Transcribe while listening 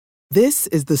This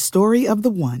is the story of the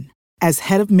one. As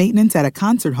head of maintenance at a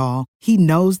concert hall, he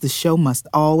knows the show must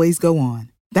always go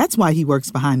on. That's why he works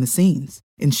behind the scenes,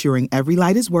 ensuring every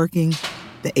light is working,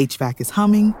 the HVAC is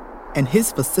humming, and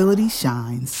his facility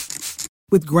shines.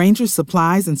 With Grainger's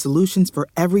supplies and solutions for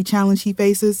every challenge he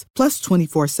faces, plus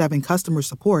 24/7 customer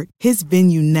support, his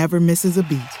venue never misses a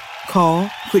beat. Call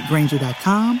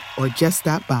quickgrainger.com or just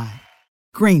stop by.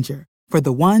 Grainger, for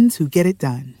the ones who get it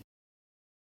done.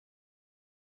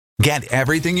 Get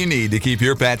everything you need to keep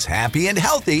your pets happy and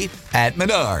healthy at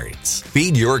Menards.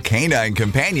 Feed your canine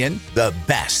companion the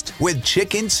best with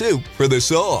chicken soup for the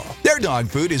soul. Their dog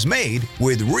food is made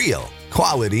with real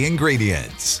quality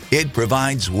ingredients. It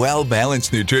provides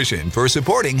well-balanced nutrition for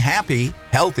supporting happy,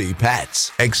 healthy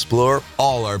pets. Explore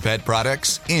all our pet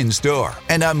products in-store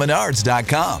and on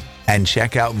Menards.com. And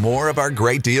check out more of our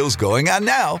great deals going on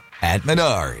now at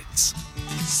Menards.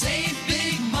 Save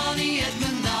big money at Menards.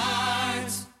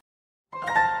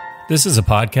 This is a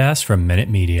podcast from Minute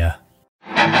Media.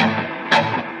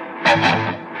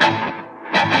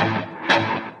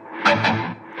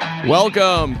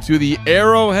 Welcome to the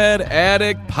Arrowhead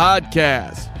Addict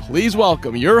Podcast. Please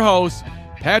welcome your hosts,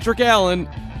 Patrick Allen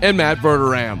and Matt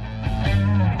Verderam.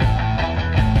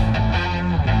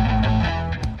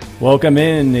 Welcome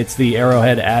in. It's the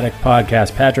Arrowhead Addict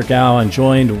Podcast. Patrick Allen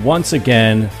joined once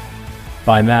again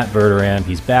by Matt Verderam.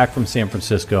 He's back from San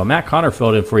Francisco. Matt Connor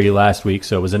filled in for you last week,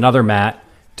 so it was another Matt,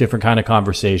 different kind of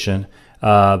conversation.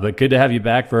 But good to have you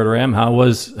back, Verderam. How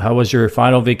was your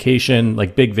final vacation,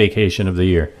 like big vacation of the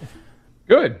year?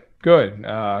 Good. Good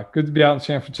to be out in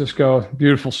San Francisco.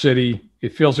 Beautiful city.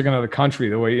 It feels like another country.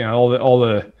 The way all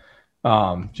the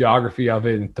geography of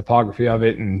it and topography of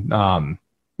it, and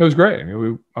it was great. I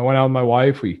mean, I went out with my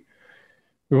wife. We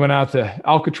went out to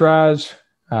Alcatraz,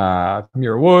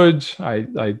 Muir Woods.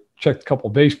 I checked a couple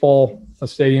of baseball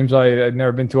stadiums I'd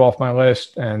never been to off my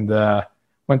list, and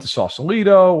went to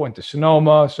Sausalito, went to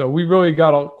Sonoma. So we really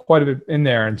got quite a bit in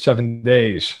there in 7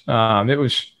 days. It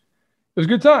was a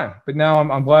good time. But now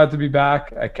I'm glad to be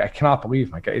back. I cannot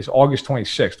believe it's August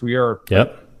 26th. We are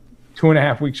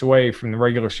 2.5 weeks away from the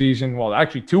regular season. Well,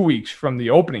 actually 2 weeks from the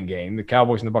opening game, the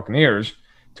Cowboys and the Buccaneers.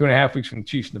 2.5 weeks from the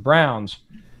Chiefs and the Browns.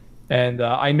 And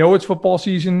I know it's football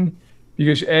season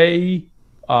because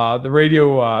the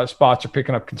radio spots are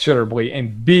picking up considerably,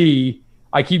 and B,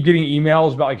 I keep getting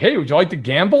emails about hey, would you like to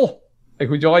gamble?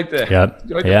 Would you like to,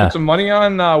 put some money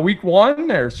on week one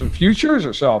or some futures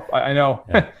or so? I know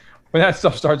when that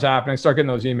stuff starts happening, I start getting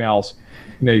those emails,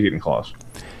 you're getting close.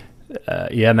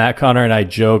 Matt Connor and I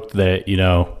joked that,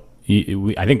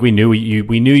 I think we knew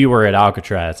you were at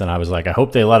Alcatraz, and I was like, I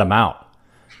hope they let him out.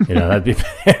 That'd be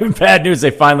bad news. They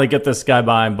finally get this guy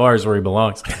behind bars where he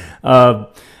belongs.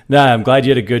 I'm glad you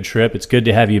had a good trip. It's good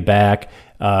to have you back.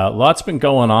 Lots been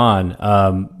going on.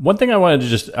 One thing I wanted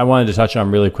to touch on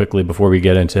really quickly before we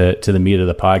get into the meat of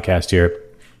the podcast here.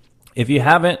 If you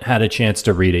haven't had a chance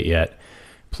to read it yet,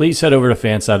 please head over to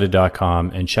fansided.com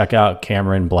and check out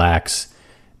Cameron Black's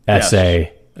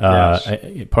essay,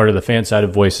 part of the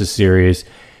Fansided Voices series.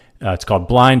 It's called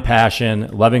Blind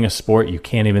Passion, Loving a Sport You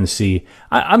Can't Even See.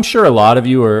 I'm sure a lot of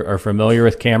you are familiar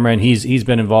with Cameron. He's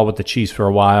been involved with the Chiefs for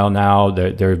a while now.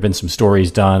 There have been some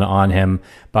stories done on him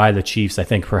by the Chiefs, I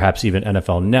think perhaps even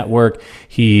NFL Network.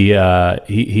 He's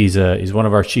one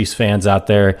of our Chiefs fans out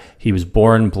there. He was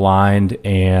born blind,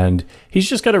 and he's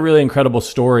just got a really incredible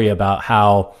story about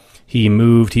how he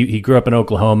moved. He grew up in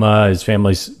Oklahoma. His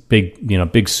family's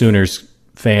big Sooners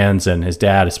fans, and his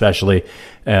dad especially.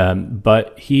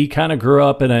 But he kind of grew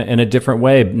up in a different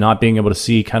way, not being able to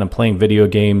see, kind of playing video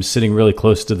games, sitting really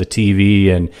close to the TV,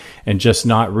 and just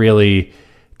not really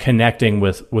connecting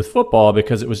with football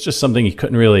because it was just something he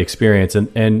couldn't really experience.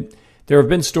 And there have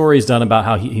been stories done about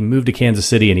how he moved to Kansas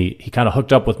City, and he kind of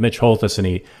hooked up with Mitch Holthus, and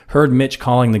he heard Mitch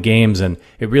calling the games, and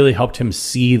it really helped him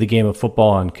see the game of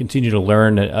football and continue to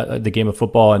learn the game of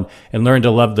football and learn to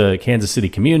love the Kansas City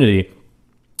community.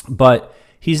 But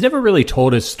he's never really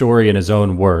told his story in his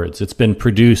own words. It's been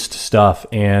produced stuff,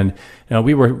 and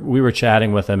we were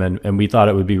chatting with him, and we thought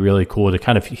it would be really cool to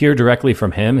kind of hear directly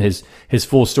from him his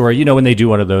full story. When they do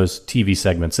one of those TV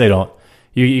segments, they don't.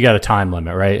 You got a time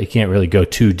limit, right? You can't really go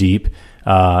too deep.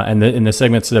 And the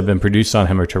segments that have been produced on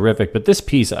him are terrific. But this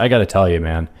piece, I got to tell you,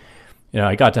 man,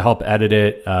 I got to help edit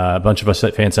it. A bunch of us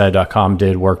at fansided.com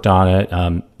worked on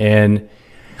it. And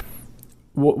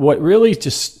what really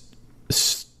just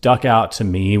stuck out to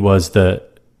me was the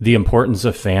importance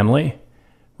of family,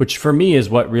 which for me is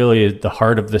what really the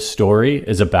heart of this story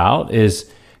is about,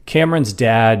 is Cameron's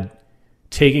dad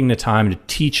taking the time to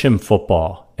teach him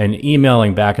football and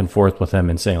emailing back and forth with him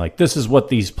and saying like, this is what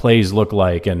these plays look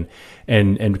like. And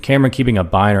Cameron keeping a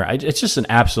binder. It's just an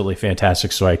absolutely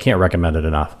fantastic story. I can't recommend it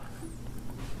enough.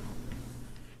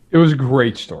 It was a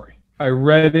great story. I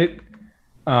read it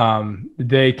the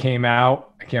day it came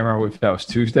out. I can't remember if that was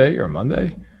Tuesday or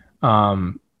Monday.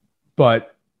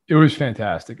 But it was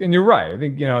fantastic. And you're right. I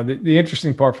think, the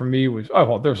interesting part for me was,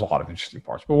 there's a lot of interesting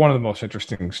parts, but one of the most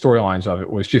interesting storylines of it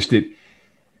was just that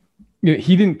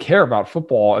he didn't care about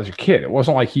football as a kid. It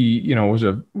wasn't like he, was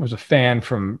a fan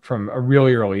from a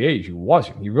really early age. He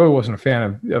wasn't. He really wasn't a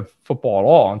fan of football at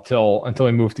all until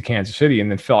he moved to Kansas City,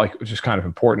 and then felt like it was just kind of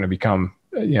important to become,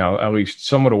 at least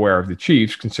somewhat aware of the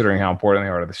Chiefs, considering how important they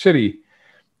are to the city,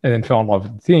 and then fell in love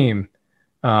with the team.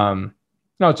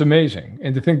 No, it's amazing.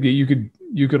 And to think that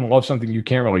you can love something you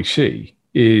can't really see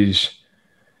is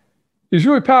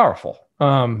really powerful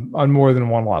on more than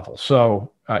one level.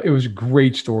 So it was a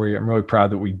great story. I'm really proud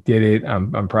that we did it.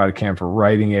 I'm proud of Cam for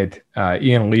writing it.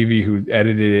 Ian Levy, who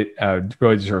edited it,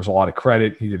 really deserves a lot of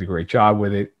credit. He did a great job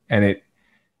with it, and it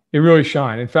really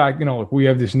shined. In fact, look, we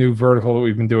have this new vertical that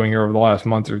we've been doing here over the last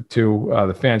month or two,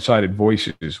 the Fansided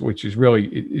Voices, which is really,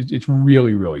 it's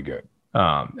really, really good.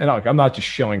 And like, I'm not just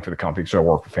shilling for the company because I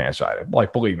work for Fansided.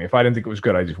 Like, believe me, if I didn't think it was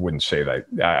good, I just wouldn't say that.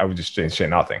 I would just say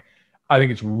nothing. I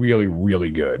think it's really, really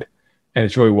good, and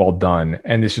it's really well done.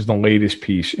 And this is the latest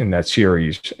piece in that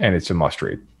series, and it's a must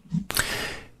read.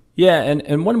 Yeah,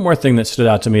 and one more thing that stood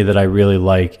out to me that I really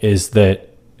like is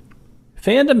that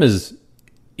fandom is.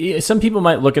 Some people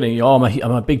might look at it,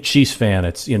 I'm a big Chiefs fan.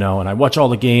 It's and I watch all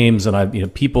the games,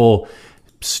 and people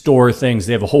store things.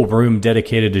 They have a whole room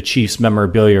dedicated to Chiefs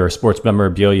memorabilia or sports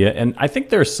memorabilia. And I think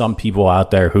there's some people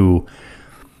out there who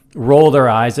roll their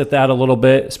eyes at that a little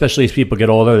bit, especially as people get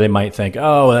older. They might think,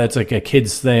 oh, that's like a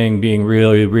kid's thing, being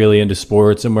really, really into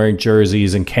sports and wearing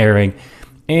jerseys and caring.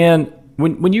 And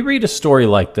when you read a story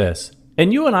like this,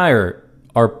 and you and I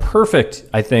are perfect,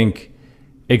 I think,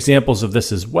 examples of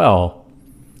this as well.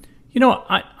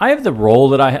 I have the role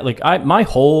that I had. My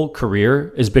whole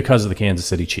career is because of the Kansas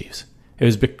City Chiefs.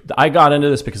 I got into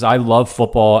this because I love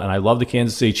football and I love the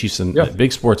Kansas City Chiefs and a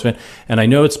big sports fan. And I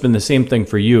know it's been the same thing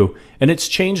for you, and it's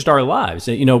changed our lives.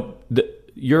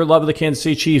 Your love of the Kansas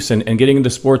City Chiefs and getting into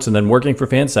sports and then working for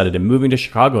Fansided and moving to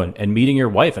Chicago and meeting your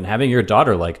wife and having your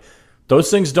daughter, those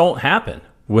things don't happen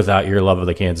without your love of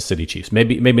the Kansas City Chiefs.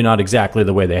 Maybe not exactly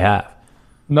the way they have.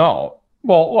 No.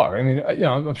 Well, look, I mean,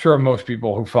 I'm sure most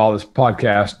people who follow this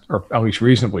podcast are at least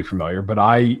reasonably familiar, but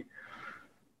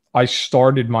I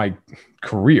started my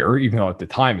career, even though at the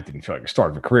time it didn't feel like a start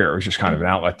of a career. It was just kind of an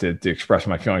outlet to express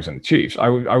my feelings on the Chiefs. I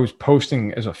was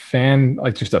posting as a fan,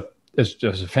 just a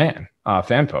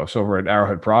fan post over at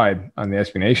Arrowhead Pride on the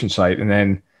SB Nation site. And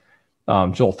then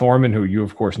Joel Thorman, who you,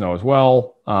 of course, know as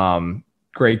well,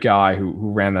 great guy who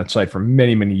ran that site for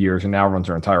many, many years and now runs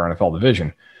our entire NFL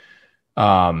division,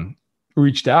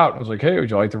 reached out and was like, hey,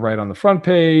 would you like to write on the front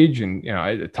page? And,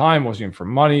 at the time, it wasn't even for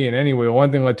money. And anyway,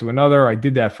 one thing led to another. I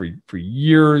did that for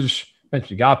years,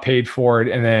 eventually got paid for it.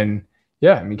 And then,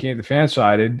 came to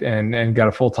Fansided and got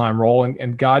a full-time role.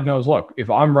 And God knows, look, if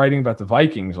I'm writing about the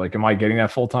Vikings, am I getting that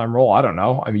full-time role? I don't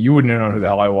know. I mean, you wouldn't know who the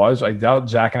hell I was. I doubt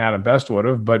Zach and Adam Best would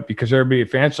have, but because everybody at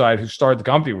Fanside who started the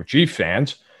company were Chief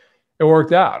fans, it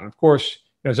worked out. And of course,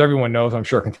 as everyone knows, I'm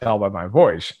sure can tell by my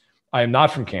voice, I am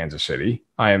not from Kansas City.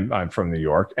 I'm from New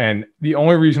York. And the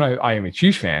only reason I am a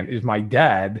Chiefs fan is my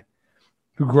dad,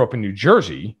 who grew up in New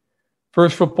Jersey,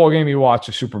 first football game he watched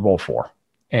was Super Bowl IV.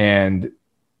 And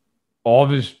all of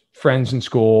his friends in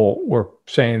school were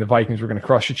saying the Vikings were going to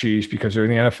crush the Chiefs because they're in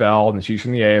the NFL and the Chiefs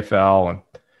in the AFL. And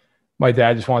my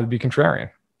dad just wanted to be contrarian.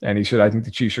 And he said, I think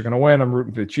the Chiefs are going to win. I'm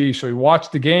rooting for the Chiefs. So he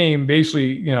watched the game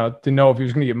basically, to know if he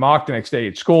was going to get mocked the next day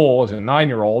at school as a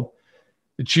 9-year-old.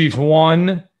 The Chiefs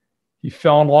won. He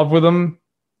fell in love with them.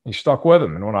 He stuck with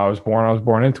them. And when I was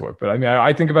born into it. But I mean,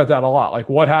 I think about that a lot.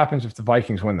 What happens if the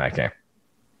Vikings win that game?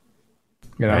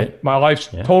 Right. My life's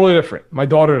totally different. My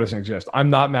daughter doesn't exist. I'm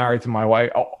not married to my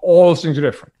wife. All those things are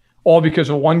different. All because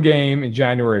of one game in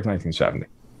January of 1970.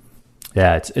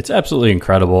 Yeah, it's absolutely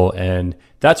incredible. And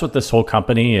that's what this whole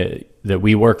company that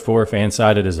we work for,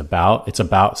 Fansided, is about. It's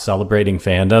about celebrating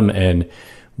fandom and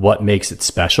what makes it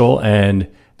special. And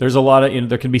there's a lot of,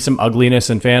 there can be some ugliness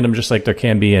in fandom, just like there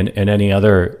can be in any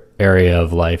other area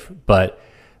of life. But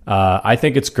I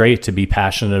think it's great to be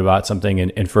passionate about something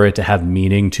and for it to have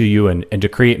meaning to you and to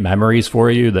create memories for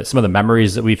you. That some of the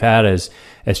memories that we've had as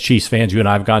Chiefs fans, you and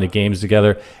I have gone to games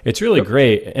together. It's really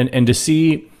great. And to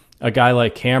see a guy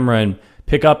like Cameron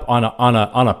pick up on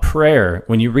a prayer.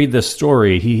 When you read this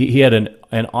story, he had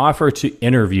an offer to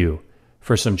interview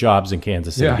for some jobs in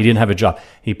Kansas City. Yeah. He didn't have a job.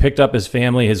 He picked up his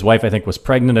family. His wife, I think, was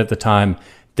pregnant at the time,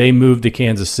 They moved to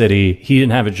Kansas City. He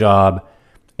didn't have a job,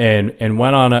 and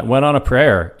went on a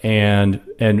prayer, and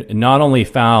not only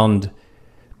found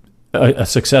a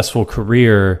successful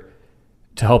career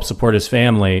to help support his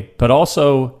family, but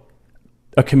also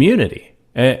a community.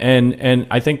 And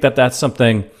I think that's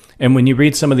something. And when you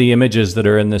read some of the images that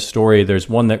are in this story, there's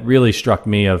one that really struck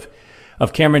me of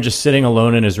Cameron just sitting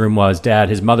alone in his room while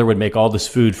his mother would make all this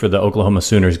food for the Oklahoma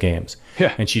Sooners games.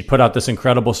 Yeah. And she'd put out this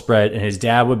incredible spread, and his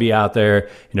dad would be out there,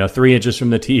 3 inches from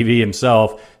the TV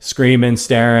himself, screaming,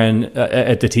 staring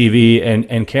at the TV.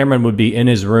 And Cameron would be in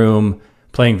his room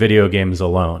playing video games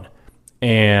alone.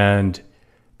 And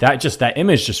that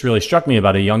image just really struck me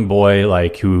about a young boy,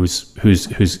 like who's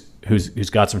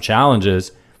got some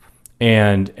challenges,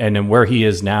 and then where he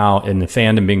is now in the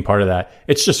fandom being part of that.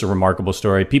 It's just a remarkable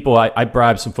story. People, I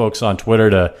bribed some folks on Twitter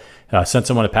to send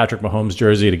someone a Patrick Mahomes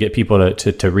jersey to get people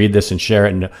to read this and share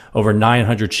it. And over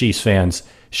 900 Chiefs fans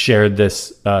shared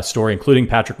this story, including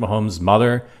Patrick Mahomes'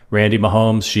 mother, Randy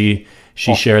Mahomes. She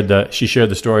shared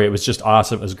the story. It was just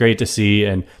awesome. It was great to see,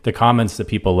 and the comments that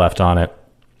people left on it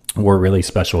were really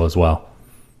special as well.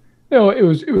 It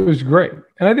was great,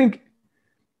 and I think,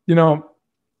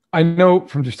 I know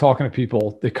from just talking to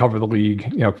people that cover the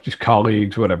league, just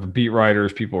colleagues, whatever, beat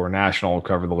writers, people who are national,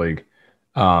 cover the league.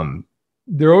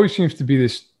 There always seems to be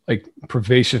this like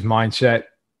pervasive mindset,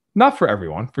 not for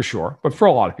everyone, for sure, but for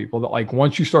a lot of people, that like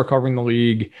once you start covering the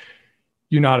league,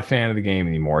 you're not a fan of the game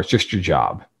anymore. It's just your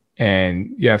job,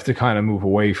 and you have to kind of move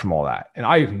away from all that. And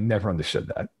I've never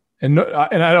understood that. And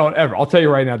I don't ever. I'll tell you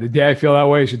right now, the day I feel that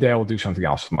way is the day I will do something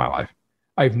else with my life.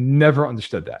 I've never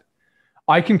understood that.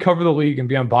 I can cover the league and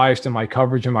be unbiased in my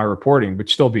coverage and my reporting, but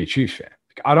still be a Chiefs fan.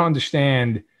 Like, I don't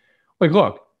understand. Like,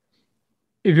 look,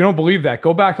 if you don't believe that,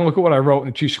 go back and look at what I wrote when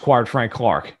the Chiefs acquired Frank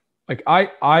Clark. Like, I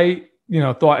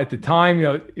thought at the time,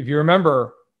 if you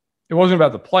remember, it wasn't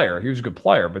about the player. He was a good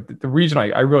player, but the reason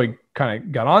I really kind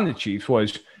of got on the Chiefs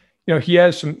was, he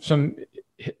has some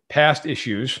past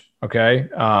issues. Okay.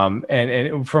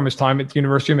 And from his time at the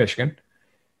University of Michigan,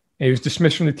 and he was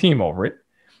dismissed from the team over it.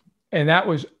 And that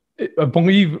was, I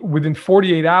believe, within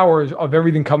 48 hours of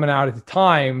everything coming out at the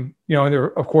time, and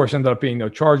there, of course, ended up being no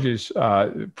charges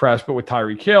pressed, but with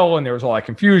Tyreek Hill, and there was all that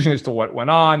confusion as to what went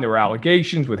on. There were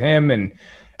allegations with him and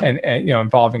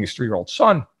involving his 3-year-old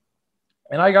son.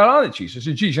 And I got on the Chiefs. I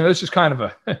said, geez, this is kind of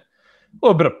a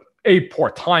little bit of A,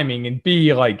 poor timing, and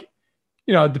B, like,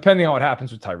 depending on what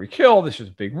happens with Tyreek Hill, this is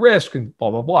a big risk and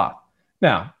blah, blah, blah.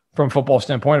 Now, from a football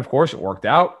standpoint, of course, it worked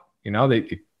out.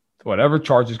 They whatever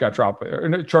charges got dropped,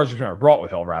 or charges were brought with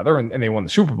Hill, rather, and they won the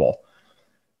Super Bowl.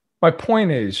 My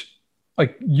point is,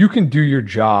 like, you can do your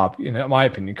job, in my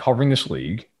opinion, covering this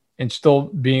league and still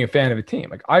being a fan of a team.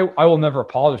 Like, I will never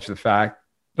apologize for the fact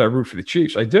that I root for the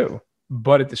Chiefs. I do.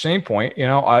 But at the same point,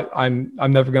 I'm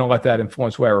never going to let that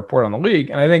influence the way I report on the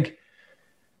league. And I think,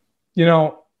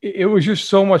 it was just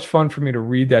so much fun for me to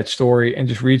read that story and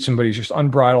just read somebody's just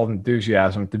unbridled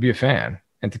enthusiasm to be a fan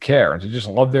and to care and to just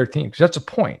love their team. Because that's a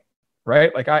point,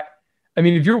 right? Like, I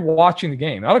mean, if you're watching the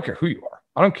game, I don't care who you are.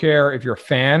 I don't care if you're a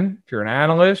fan, if you're an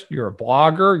analyst, you're a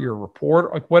blogger, you're a reporter,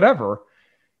 like whatever.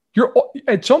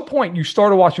 At some point, you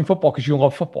started watching football because you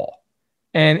love football.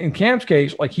 And in Cam's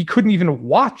case, like, he couldn't even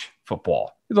watch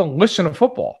football. He doesn't listen to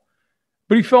football.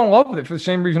 But he fell in love with it for the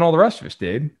same reason all the rest of us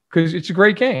did, because it's a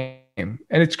great game. And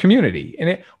it's community.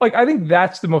 And I think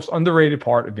that's the most underrated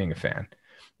part of being a fan.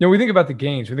 We think about the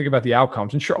games, we think about the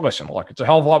outcomes, and sure, listen, look, it's a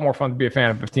hell of a lot more fun to be a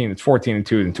fan of a team that's 14-2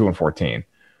 than 2-14.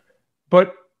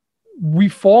 But we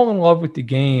fall in love with the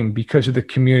game because of the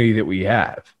community that we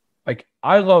have. Like,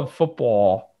 I love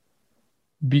football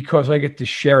because I get to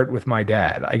share it with my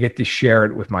dad. I get to share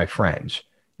it with my friends.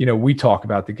 We talk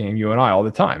about the game, you and I, all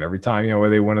the time, every time, where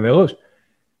they win or they lose.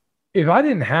 If I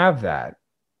didn't have that,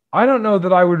 I don't know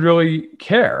that I would really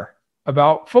care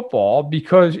about football,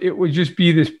 because it would just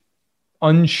be this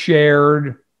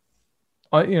unshared,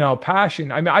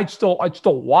 passion. I mean, I'd still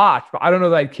watch, but I don't know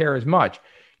that I'd care as much.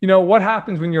 What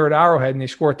happens when you're at Arrowhead and they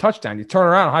score a touchdown? You turn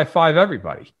around and high five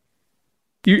everybody.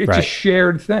 It's right. A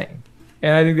shared thing.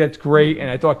 And I think that's great. And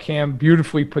I thought Cam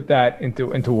beautifully put that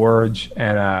into words.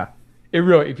 And it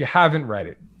really, if you haven't read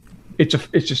it, it's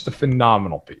just a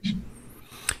phenomenal piece.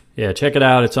 Yeah, check it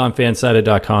out. It's on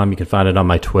fansided.com. You can find it on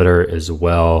my Twitter as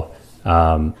well.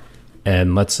 And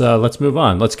let's move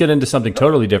on. Let's get into something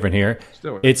totally different here.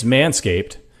 It's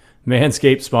Manscaped.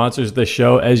 Manscaped sponsors the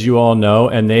show, as you all know,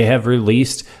 and they have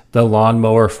released the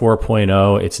Lawnmower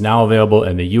 4.0. It's now available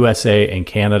in the USA and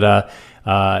Canada.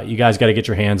 You guys got to get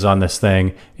your hands on this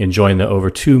thing and join the over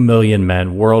 2 million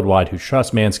men worldwide who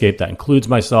trust Manscaped. That includes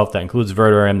myself. That includes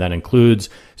Verderame. That includes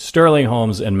Sterling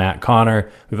Holmes and Matt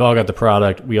Connor. We've all got the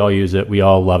product. We all use it. We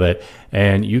all love it.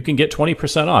 And you can get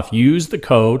 20% off. Use the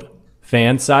code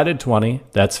FANSIDED20.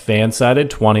 That's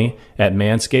FANSIDED20 at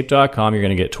manscaped.com. You're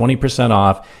going to get 20%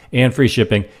 off and free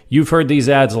shipping. You've heard these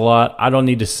ads a lot. I don't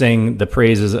need to sing the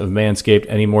praises of Manscaped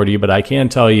anymore to you, but I can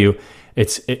tell you,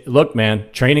 look, man,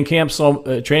 training camp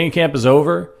is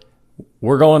over.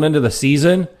 We're going into the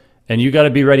season, and you got to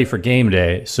be ready for game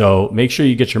day. So make sure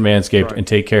you get your Manscaped and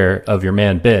take care of your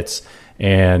man bits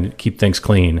and keep things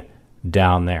clean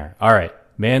down there. All right,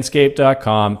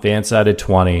 manscaped.com,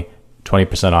 FANSIDED20,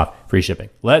 20% off, free shipping.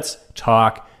 Let's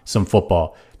talk some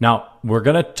football. Now, we're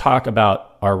going to talk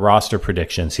about our roster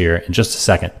predictions here in just a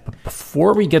second. But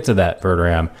before we get to that,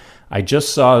 Verderame, I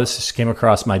just saw this, just came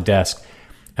across my desk,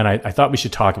 and I thought we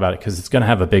should talk about it because it's going to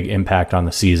have a big impact on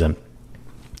the season.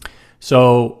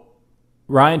 So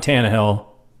Ryan Tannehill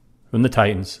from the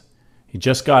Titans, he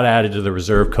just got added to the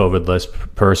reserve COVID list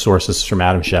per sources from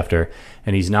Adam Schefter,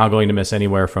 and he's now going to miss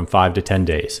anywhere from 5 to 10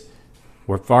 days.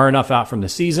 We're far enough out from the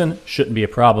season, shouldn't be a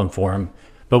problem for him.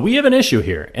 But we have an issue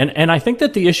here, and I think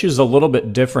that the issue is a little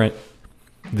bit different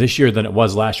this year than it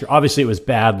was last year. Obviously, it was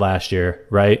bad last year,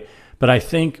 right? But I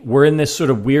think we're in this sort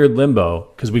of weird limbo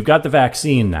because we've got the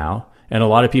vaccine now, and a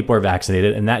lot of people are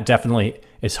vaccinated, and that definitely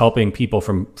is helping people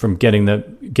from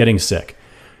getting sick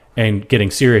and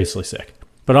getting seriously sick.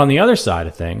 But on the other side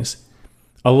of things,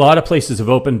 a lot of places have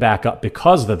opened back up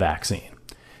because of the vaccine.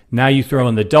 Now you throw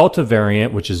in the Delta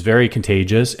variant, which is very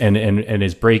contagious and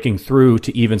is breaking through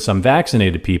to even some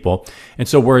vaccinated people. And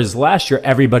so whereas last year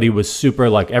everybody was super,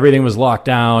 like everything was locked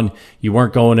down, you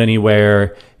weren't going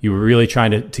anywhere, you were really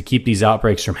trying to keep these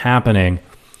outbreaks from happening.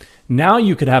 Now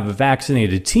you could have a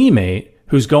vaccinated teammate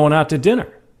who's going out to dinner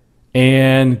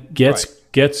and gets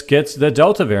the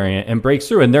Delta variant and breaks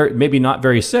through. And they're maybe not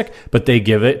very sick, but they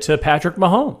give it to Patrick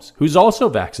Mahomes, who's also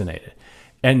vaccinated.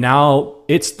 And now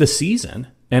it's the season.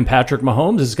 And Patrick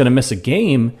Mahomes is going to miss a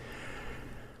game.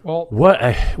 Well, what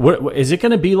is it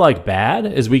going to be like bad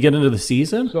as we get into the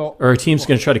season? Or are teams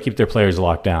going to try to keep their players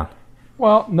locked down?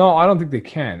 Well, no, I don't think they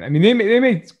can. I mean, they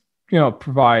may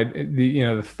provide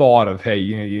the thought of, hey,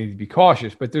 you need to be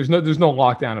cautious, but there's no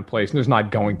lockdown in place, and there's not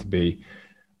going to be.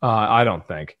 I don't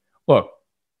think. Look,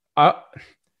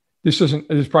 this is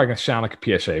probably going to sound like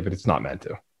a PSA, but it's not meant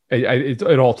to.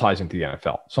 It all ties into the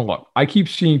NFL. So look, I keep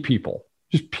seeing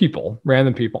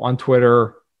random people on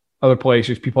Twitter, other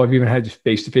places, people I've even had just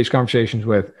face-to-face conversations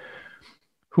with,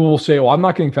 who will say, well, I'm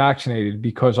not getting vaccinated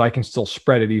because I can still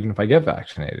spread it even if I get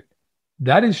vaccinated.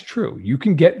 That is true. You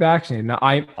can get vaccinated. Now,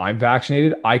 I'm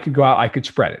vaccinated. I could go out. I could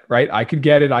spread it, right? I could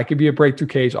get it. I could be a breakthrough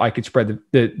case. I could spread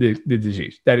the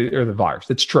disease or the virus.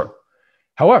 That's true.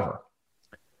 However,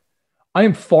 I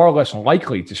am far less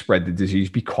likely to spread the disease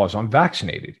because I'm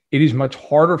vaccinated. It is much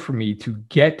harder for me to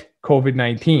get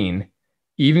COVID-19,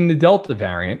 even the Delta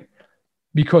variant,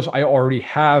 because I already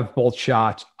have both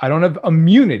shots. I don't have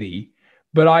immunity,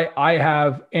 but I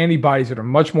have antibodies that are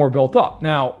much more built up.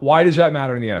 Now, why does that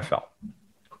matter in the NFL?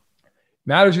 It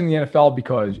matters in the NFL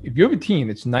because if you have a team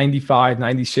that's 95,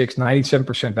 96,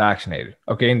 97% vaccinated,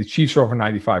 okay, and the Chiefs are over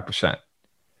 95%,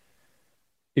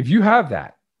 if you have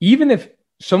that, even if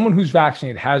someone who's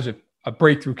vaccinated has a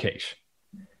breakthrough case,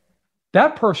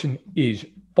 that person is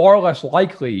far less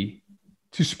likely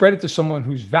to spread it to someone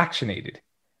who's vaccinated.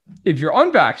 If you're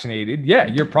unvaccinated, yeah,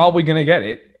 you're probably going to get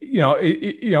it,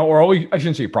 or at least, I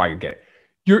shouldn't say you're probably going to get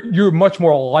it. You're much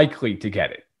more likely to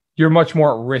get it. You're much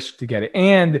more at risk to get it.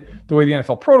 And the way the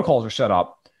NFL protocols are set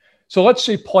up. So let's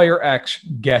say player X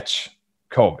gets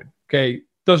COVID. Okay.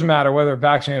 Doesn't matter whether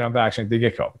vaccinated or unvaccinated, they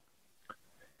get COVID.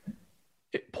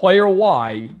 Player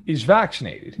Y is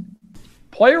vaccinated.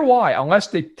 Player Y, unless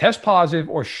they test positive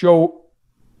or show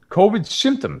COVID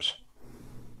symptoms,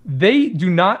 they do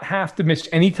not have to miss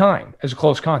any time as a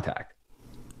close contact.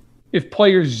 If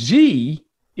player Z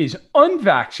is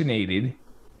unvaccinated,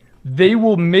 they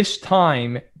will miss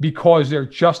time because they're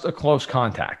just a close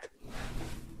contact.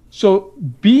 So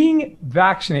being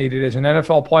vaccinated as an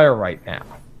NFL player right now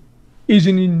is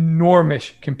an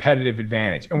enormous competitive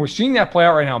advantage. And we're seeing that play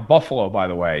out right now in Buffalo, by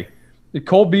the way.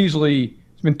 Cole Beasley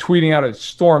has been tweeting out a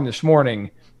storm this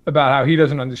morning about how he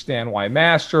doesn't understand why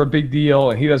masks are a big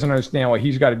deal and he doesn't understand why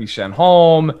he's got to be sent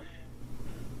home.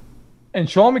 And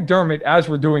Sean McDermott, as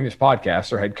we're doing this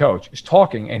podcast, our head coach, is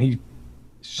talking, and he's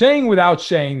saying without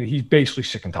saying that he's basically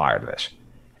sick and tired of this.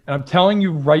 And I'm telling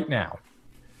you right now,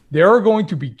 there are going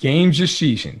to be games this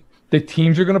season that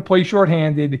teams are going to play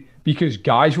shorthanded because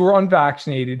guys who are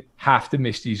unvaccinated have to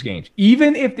miss these games.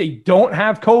 Even if they don't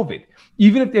have COVID,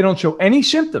 Even if they don't show any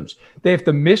symptoms, they have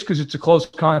to miss because it's a close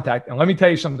contact. And let me tell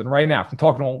you something right now. I'm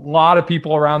talking to a lot of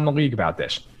people around the league about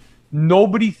this.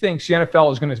 Nobody thinks the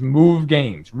NFL is going to move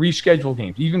games, reschedule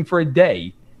games, even for a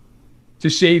day,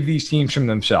 to save these teams from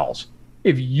themselves.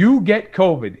 If you get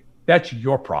COVID, that's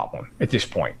your problem at this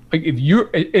point. Like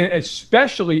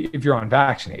especially if you're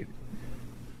unvaccinated.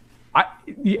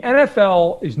 The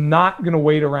NFL is not going to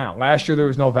wait around. Last year there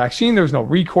was no vaccine, there was no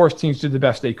recourse. Teams did the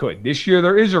best they could. This year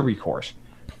there is a recourse.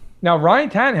 Now Ryan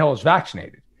Tannehill is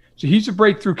vaccinated, so he's a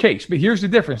breakthrough case. But here's the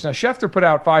difference. Now Schefter put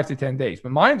out 5 to 10 days,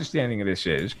 but my understanding of this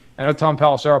is, I know Tom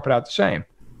Pelissero put out the same.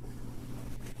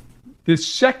 The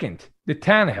second that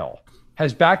Tannehill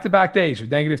has back-to-back days with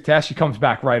negative tests, he comes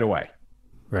back right away.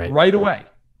 Right away.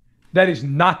 That is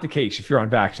not the case if you're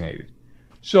unvaccinated.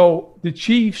 So the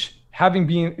Chiefs, having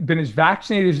been as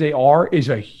vaccinated as they are, is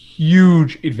a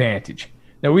huge advantage.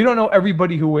 Now, we don't know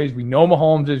everybody who is. We know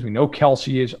Mahomes is. We know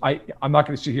Kelsey is. I'm not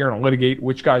going to sit here and litigate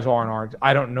which guys are and aren't.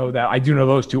 I don't know that. I do know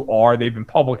those two are. They've been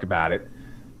public about it.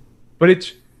 But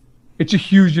it's a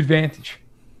huge advantage.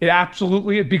 It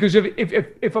absolutely is. Because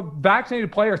if a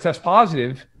vaccinated player tests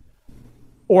positive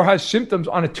or has symptoms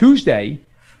on a Tuesday,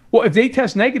 well, if they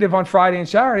test negative on Friday and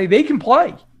Saturday, they can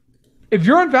play. If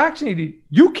you're unvaccinated,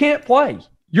 you can't play.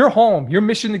 You're home. You're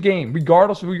missing the game,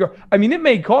 regardless of who you are. I mean, it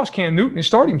may cost Cam Newton his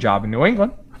starting job in New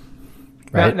England.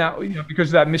 Right. Now, because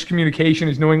of that miscommunication,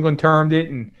 as New England termed it,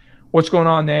 and what's going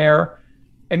on there.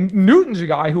 And Newton's a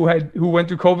guy who went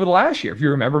through COVID last year, if you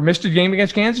remember, missed a game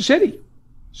against Kansas City.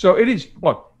 So it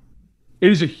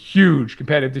is a huge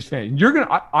competitive disadvantage.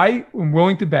 I am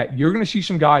willing to bet you're going to see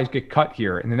some guys get cut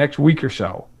here in the next week or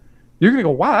so. You're going to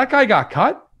go, wow, that guy got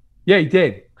cut? Yeah, he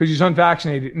did, because he's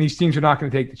unvaccinated, and these teams are not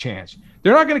going to take the chance.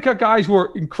 They're not going to cut guys who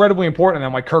are incredibly important to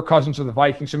them, like Kirk Cousins or the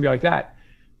Vikings, somebody like that.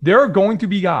 There are going to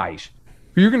be guys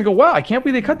who you're going to go, wow, I can't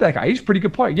believe they cut that guy. He's a pretty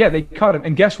good player. Yeah, they cut him.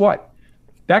 And guess what?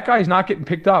 That guy is not getting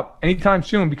picked up anytime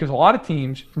soon, because a lot of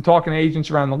teams, from talking to agents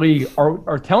around the league,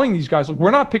 are telling these guys, look, we're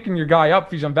not picking your guy up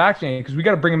if he's unvaccinated because we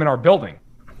got to bring him in our building.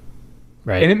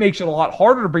 Right. And it makes it a lot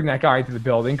harder to bring that guy into the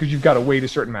building because you've got to wait a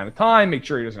certain amount of time, make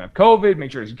sure he doesn't have COVID,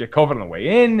 make sure he doesn't get COVID on the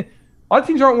way in. A lot of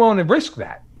teams aren't willing to risk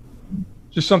that.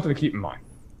 Just something to keep in mind.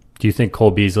 Do you think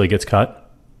Cole Beasley gets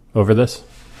cut over this?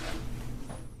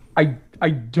 I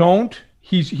don't.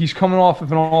 He's coming off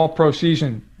of an all-pro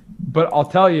season, but I'll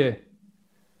tell you,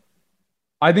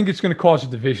 I think it's going to cause a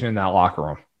division in that locker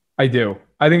room. I do.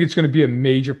 I think it's going to be a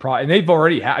major problem. And they've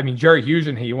already had, I mean, Jerry Hughes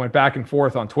and he went back and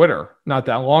forth on Twitter not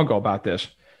that long ago about this,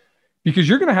 because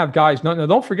you're going to have guys. Now,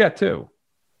 don't forget too,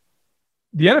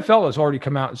 the NFL has already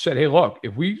come out and said, hey, look,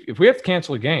 if we have to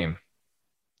cancel a game,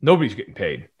 nobody's getting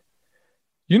paid.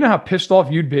 You know how pissed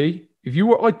off you'd be if you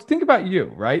were, like, think about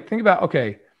you, right? Think about,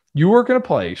 okay, you work in a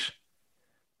place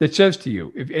that says to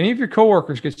you, if any of your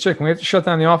coworkers get sick and we have to shut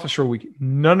down the office for a week,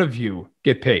 none of you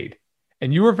get paid.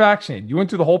 And you were vaccinated. You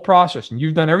went through the whole process and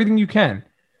you've done everything you can.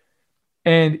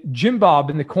 And Jim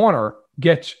Bob in the corner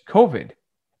gets COVID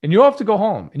and you have to go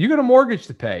home and you got a mortgage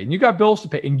to pay and you got bills to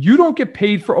pay and you don't get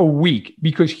paid for a week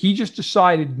because he just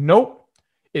decided, nope,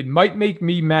 it might make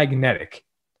me magnetic.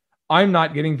 I'm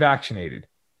not getting vaccinated.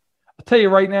 I'll tell you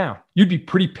right now, you'd be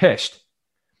pretty pissed.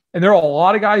 And there are a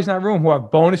lot of guys in that room who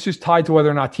have bonuses tied to whether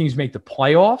or not teams make the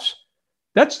playoffs.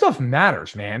 That stuff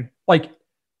matters, man. Like,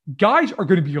 guys are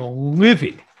going to be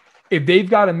livid if they've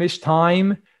got to miss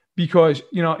time because,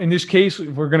 in this case,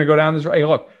 if we're going to go down this, hey,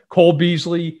 look, Cole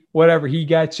Beasley, whatever, he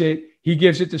gets it. He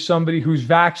gives it to somebody who's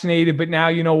vaccinated, but now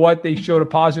you know what? They showed a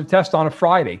positive test on a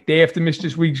Friday. They have to miss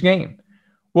this week's game.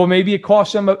 Well, maybe it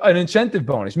costs them an incentive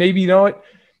bonus. Maybe, you know what?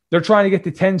 They're trying to get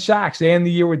to 10 sacks. They end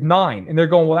the year with 9. And they're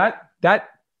going, well, that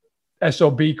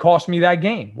SOB cost me that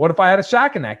game. What if I had a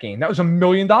sack in that game? That was $1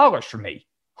 million for me.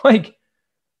 Like,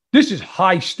 this is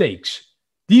high stakes.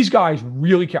 These guys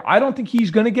really care. I don't think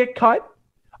he's going to get cut,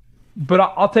 but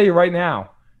I'll tell you right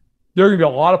now, there are going to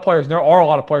be a lot of players, and there are a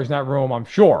lot of players in that room, I'm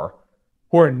sure,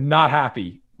 who are not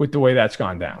happy with the way that's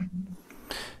gone down.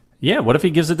 Yeah, what if he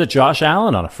gives it to Josh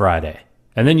Allen on a Friday?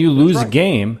 And then you lose a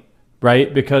game,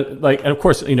 right? Because, and of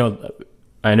course,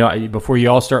 I know before you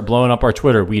all start blowing up our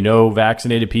Twitter, we know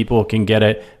vaccinated people can get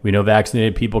it. We know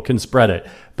vaccinated people can spread it.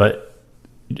 But,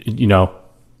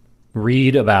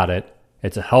 read about it.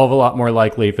 It's a hell of a lot more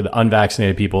likely for the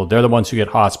unvaccinated people. They're the ones who get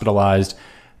hospitalized,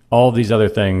 all of these other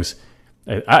things.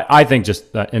 I think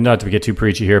and not to get too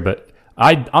preachy here, but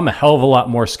I'm a hell of a lot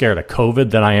more scared of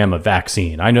COVID than I am a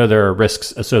vaccine. I know there are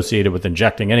risks associated with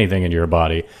injecting anything into your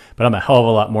body, but I'm a hell of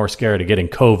a lot more scared of getting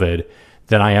COVID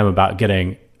than I am about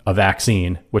getting a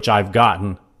vaccine, which I've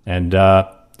gotten. And,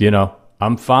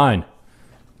 I'm fine.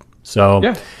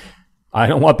 So, I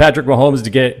don't want Patrick Mahomes to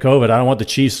get COVID. I don't want the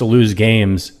Chiefs to lose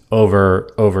games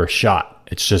over shot.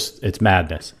 It's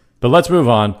madness. But let's move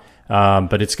on.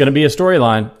 But it's going to be a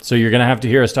storyline, so you're going to have to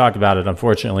hear us talk about it,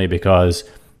 unfortunately, because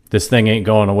this thing ain't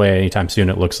going away anytime soon,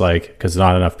 it looks like, because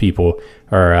not enough people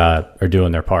are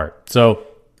doing their part. So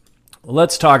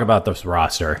let's talk about this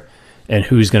roster and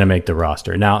who's going to make the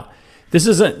roster. Now, this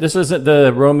isn't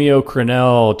the Romeo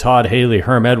Crennel, Todd Haley,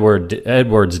 Herm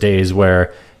Edwards days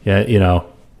where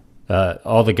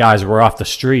all the guys were off the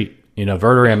street.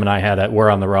 Verderam and I were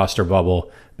on the roster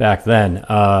bubble back then.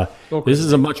 This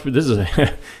is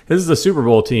a Super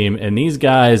Bowl team, and these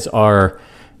guys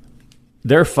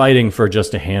they're fighting for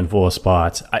just a handful of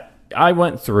spots. I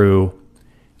went through.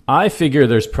 I figure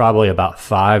there's probably about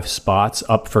 5 spots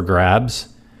up for grabs,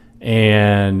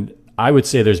 and I would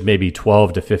say there's maybe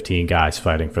 12 to 15 guys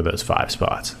fighting for those 5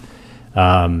 spots.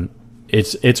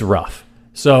 It's rough.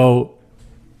 So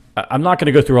I'm not going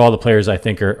to go through all the players I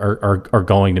think are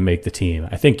going to make the team.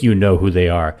 I think you know who they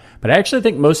are. But I actually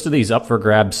think most of these up for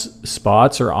grabs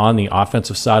spots are on the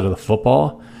offensive side of the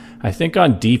football. I think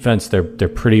on defense they're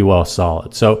pretty well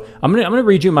solid. So I'm gonna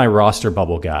read you my roster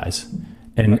bubble guys,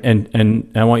 and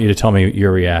I want you to tell me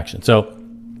your reaction. So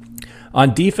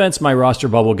on defense, my roster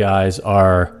bubble guys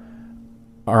are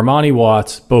Armani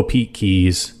Watts, Bo Peep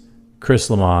Keys,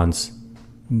 Chris Lamons,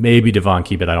 maybe Devon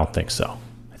Key, but I don't think so.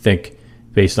 I think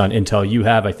based on intel you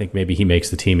have, I think maybe he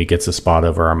makes the team. He gets a spot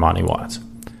over Armani Watts.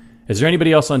 Is there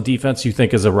anybody else on defense you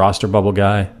think is a roster bubble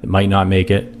guy that might not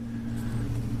make it?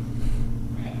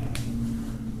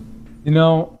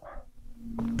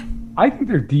 I think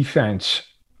their defense,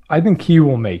 I think Key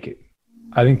will make it.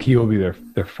 I think Key will be their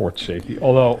fourth safety.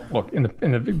 Although, look, in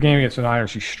the game against the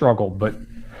Niners, he struggled, but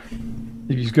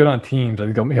if he's good on teams,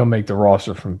 I think he'll make the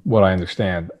roster from what I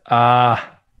understand.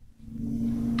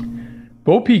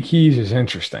 Bo Peep Keys is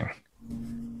interesting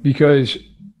because,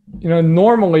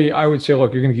 normally I would say,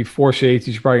 look, you're going to keep 4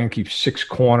 safeties. You're probably going to keep 6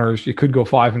 corners. You could go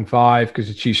 5 and 5 because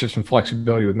the Chiefs have some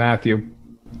flexibility with Matthew.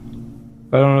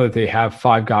 But I don't know that they have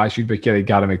 5 guys who'd be, yeah, they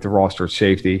got to make the roster at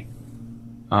safety.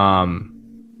 I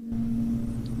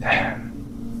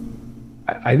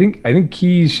think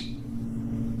Keys.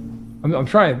 I'm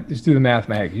trying to just do the math,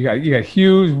 Mag. You got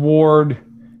Hughes, Ward,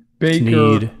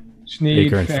 Baker, Snead,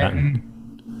 Baker and Fenton.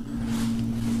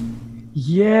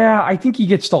 Yeah, I think he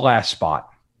gets the last spot.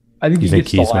 I think he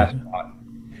gets the last spot.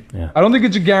 Yeah. I don't think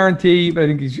it's a guarantee, but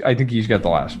I think he's got the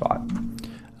last spot.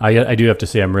 I do have to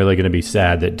say I'm really going to be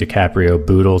sad that DiCaprio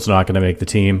Boodle's not going to make the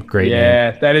team. Great name.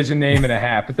 Yeah, that is a name and a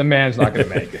half, but the man's not going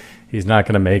to make it. He's not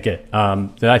going to make it.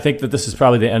 Then I think that this is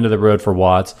probably the end of the road for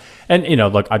Watts. And,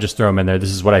 look, I'll just throw him in there.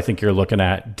 This is what I think you're looking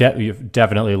at. You've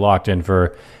definitely locked in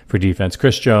for defense.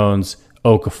 Chris Jones,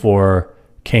 Okafor,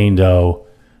 Kando,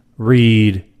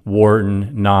 Reed,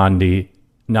 Wharton, Noddy,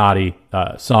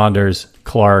 Saunders,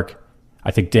 Clark. I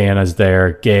think Dana's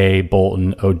there. Gay,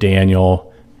 Bolton,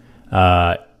 O'Daniel,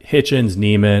 Hitchens,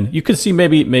 Neiman. You could see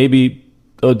maybe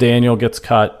O'Daniel gets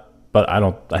cut, but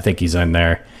I think he's in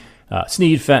there.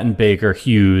 Snead, Fenton, Baker,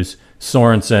 Hughes,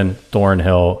 Sorensen,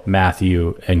 Thornhill,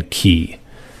 Matthew, and Key.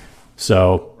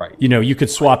 So, right. You could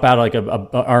swap out like a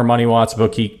Armani Watts, Bo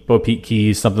Peep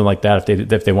Keys, something like that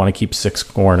if they want to keep 6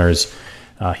 corners.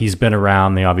 He's been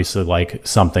around. They obviously like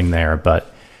something there,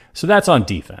 but so that's on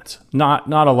defense. Not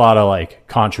a lot of like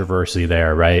controversy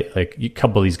there, right? Like a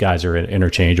couple of these guys are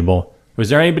interchangeable. Was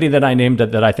there anybody that I named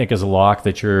that I think is a lock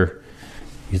that you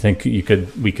think we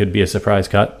could be a surprise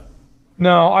cut?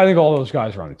 No, I think all those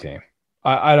guys are on the team.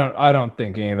 I don't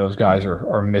think any of those guys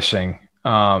are missing.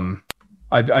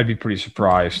 I'd be pretty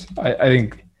surprised. I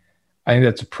think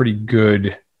that's a pretty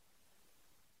good.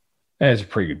 It's a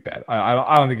pretty good bet.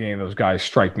 I don't think any of those guys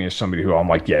strike me as somebody who I'm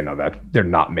like, yeah, no, that they're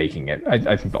not making it.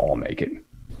 I think they'll all make it.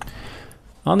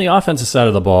 On the offensive side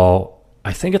of the ball,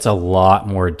 I think it's a lot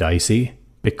more dicey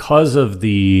because of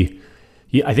the.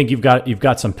 I think you've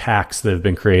got some packs that have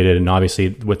been created, and obviously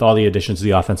with all the additions to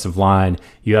the offensive line,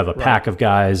 you have a pack of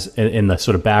guys in the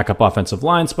sort of backup offensive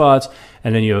line spots,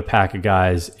 and then you have a pack of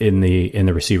guys in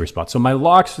the receiver spots. So my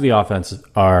locks for the offense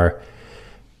are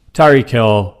Tyreek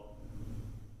Hill,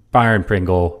 Byron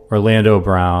Pringle, Orlando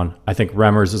Brown. I think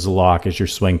Remmers is a lock as your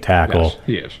swing tackle. Yes,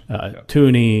 he is.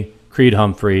 Tooney, Creed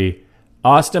Humphrey,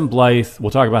 Austin Blythe.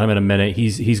 We'll talk about him in a minute.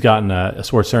 He's gotten a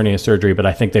sports hernia surgery, but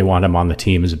I think they want him on the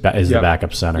team as the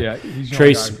backup center. Yeah, he's the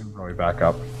only guy who can really back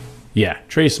up. Yeah,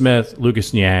 Trey Smith,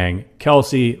 Lucas Niang,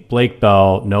 Kelsey, Blake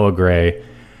Bell, Noah Gray.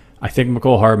 I think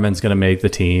McCole Hardman's going to make the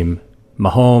team.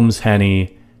 Mahomes,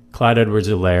 Henne, Clyde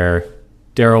Edwards-Helaire,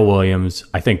 Darrell Williams.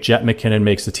 I think Jet McKinnon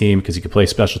makes the team because he could play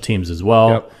special teams as well.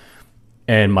 Yep.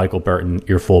 And Michael Burton,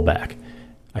 your fullback.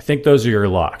 I think those are your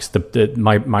locks.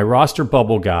 My roster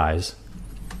bubble guys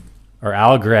are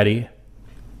Allegretti,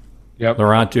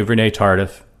 Laurent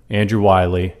Duvernay-Tardif, Andrew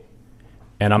Wiley,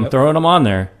 and I'm throwing them on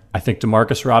there. I think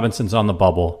DeMarcus Robinson's on the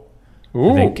bubble.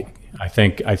 Ooh. I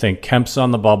think Kemp's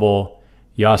on the bubble.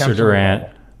 Yasser Durant,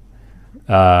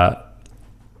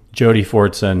 Jody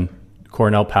Fortson,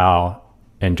 Cornell Powell,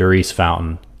 and Darius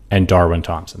Fountain, and Darwin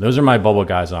Thompson. Those are my bubble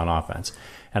guys on offense.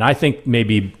 And I think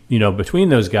maybe, between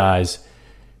those guys,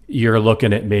 you're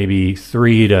looking at maybe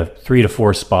three to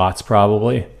four spots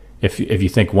probably. If you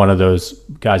think one of those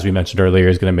guys we mentioned earlier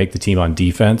is going to make the team on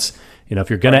defense, if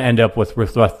you're going to end up with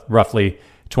roughly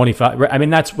 25, I mean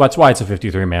that's why it's a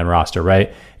 53-man roster,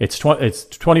 right? It's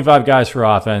 25 guys for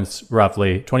offense,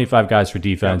 roughly 25 guys for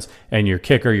defense, and your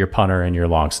kicker, your punter, and your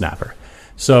long snapper.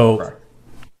 So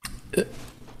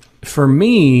for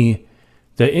me,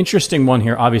 the interesting one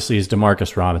here obviously is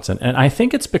DeMarcus Robinson, and I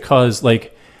think it's because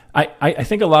I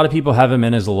think a lot of people have him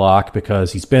in as a lock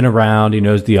because he's been around, he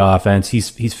knows the offense,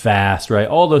 he's fast, right?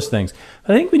 All those things. I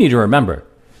think we need to remember,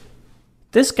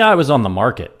 this guy was on the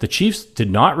market. The Chiefs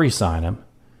did not re-sign him.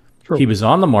 True. He was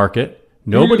on the market.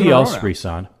 Nobody else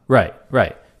re-signed. Right.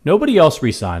 Nobody else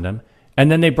re-signed him. And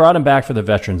then they brought him back for the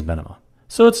veterans minimum.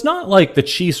 So it's not like the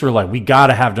Chiefs were like, we got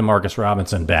to have DeMarcus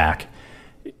Robinson back.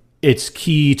 It's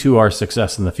key to our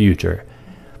success in the future.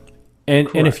 And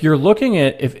if you're looking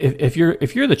at if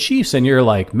you're the Chiefs and you're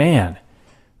like, man,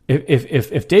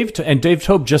 if Dave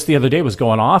Toub just the other day was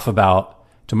going off about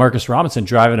DeMarcus Robinson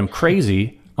driving him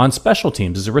crazy on special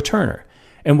teams as a returner,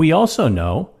 and we also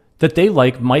know that they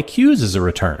like Mike Hughes as a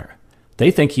returner. They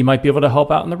think he might be able to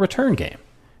help out in the return game.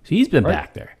 So he's been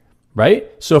back there, right?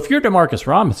 So if you're DeMarcus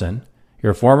Robinson,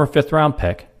 you're a former 5th-round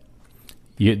pick.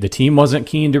 The team wasn't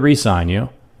keen to re-sign you.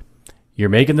 You're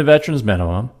making the veterans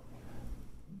minimum.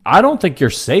 I don't think you're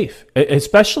safe,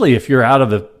 especially if you're out of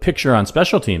the picture on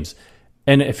special teams.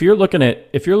 And if you're looking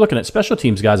at special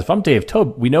teams guys, if I'm Dave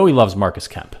Toub, we know he loves Marcus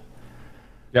Kemp,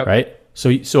 right?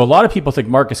 So a lot of people think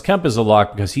Marcus Kemp is a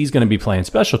lock because he's going to be playing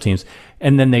special teams.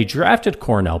 And then they drafted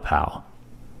Cornell Powell,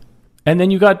 and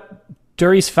then you got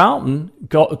Darius Fountain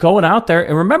going out there.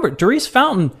 And remember, Darius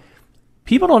Fountain,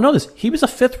 people don't know this. He was a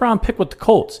 5th-round pick with the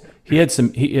Colts. He had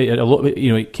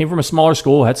he came from a smaller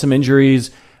school, had some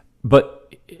injuries, but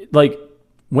like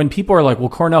when people are like, well,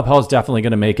 Cornell Powell is definitely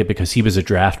going to make it because he was a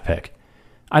draft pick.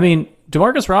 I mean,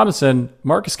 DeMarcus Robinson,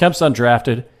 Marcus Kemp's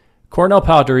undrafted, Cornell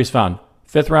Powell, Darius Fountain,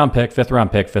 5th-round pick,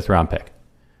 5th-round pick, 5th-round pick.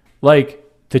 Like,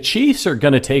 the Chiefs are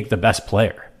going to take the best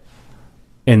player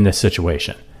in this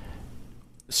situation.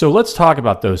 So let's talk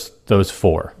about those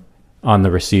four on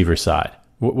the receiver side.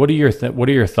 What are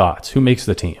your thoughts? Who makes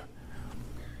the team?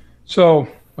 So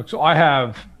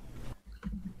I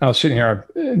was sitting here.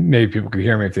 Maybe people could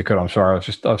hear me if they could. I'm sorry.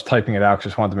 I was typing it out because I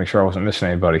just wanted to make sure I wasn't missing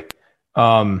anybody.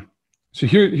 So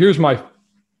here's my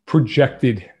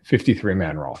projected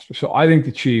 53-man roster. So I think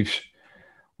the Chiefs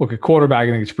look at quarterback.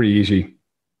 I think it's pretty easy.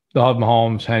 They'll have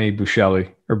Mahomes, Henne, Bouchel.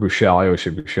 I always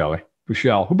say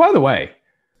Bouchel, who, by the way,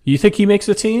 you think he makes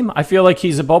the team? I feel like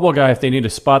he's a bubble guy. If they need a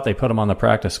spot, they put him on the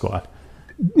practice squad.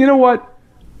 You know what?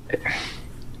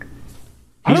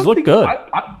 He's looked good.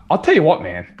 I'll tell you what,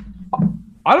 man.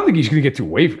 I don't think he's going to get through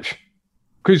waivers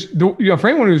because for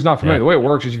anyone who's not familiar, the way it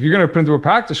works is if you're going to put him through a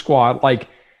practice squad, like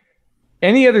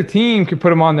any other team could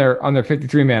put him on their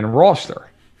 53-man roster.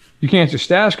 You can't just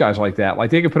stash guys like that.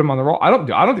 Like they could put him on the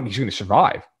roster. I don't think he's going to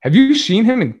survive. Have you seen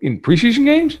him in preseason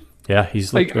games? Yeah,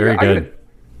 he's looked very good.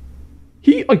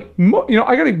 I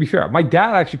got to be fair. My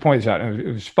dad actually pointed this out, and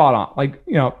it was spot on. Like,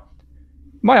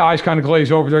 my eyes kind of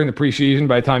glaze over during the preseason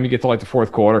by the time you get to like the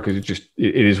fourth quarter because it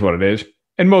is what it is.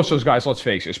 And most of those guys, let's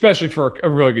face it, especially for a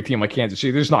really good team like Kansas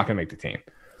City, they're just not going to make the team.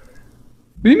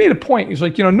 But he made a point. He's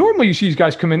like, normally you see these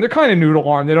guys come in, they're kind of noodle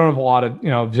arm. They don't have a lot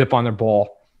of, zip on their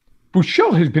ball.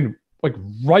 Bouchel has been like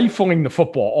rifling the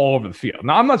football all over the field.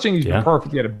 Now, I'm not saying he's been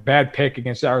perfect. He had a bad pick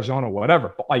against Arizona,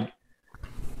 whatever. But like,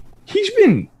 he's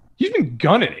been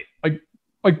gunning it.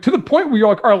 Like to the point where you're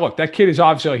like, all right, look, that kid is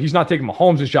obviously he's not taking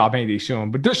Mahomes' job any day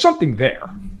soon, but there's something there.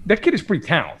 That kid is pretty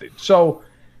talented. So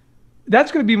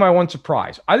that's going to be my one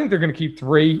surprise. I think they're going to keep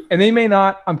 3, and they may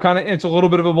not. It's a little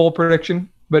bit of a bold prediction,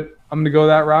 but I'm going to go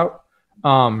that route.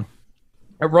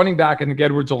 At running back, I think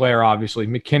Edwards-Helaire, obviously.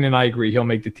 McKinnon, I agree, he'll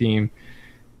make the team.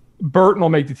 Burton will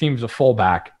make the team as a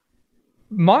fullback.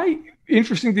 My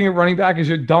interesting thing at running back is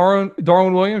it Darwin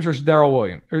Williams versus Darrell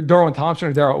Williams, or Darwin Thompson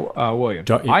or Darrell Williams.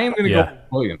 I am going to go with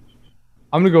Williams.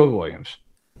 I'm going to go with Williams.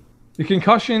 The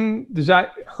concussion, does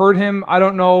that hurt him? I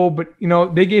don't know, but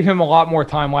they gave him a lot more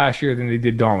time last year than they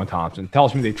did Darwin Thompson.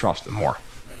 Tells me they trust him more.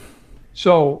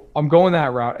 So I'm going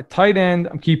that route. At tight end,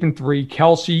 I'm keeping 3: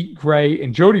 Kelsey, Gray,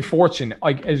 and Jody Fortson.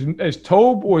 Like as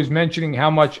Tobe was mentioning how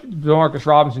much Demarcus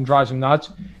Robinson drives him nuts,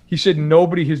 he said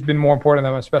nobody has been more important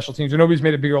than him on special teams, or nobody's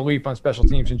made a bigger leap on special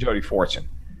teams than Jody Fortson.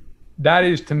 That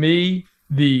is, to me,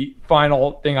 the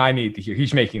final thing I need to hear.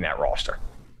 He's making that roster.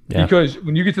 Yeah. Because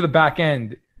when you get to the back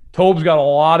end, Tobe's got a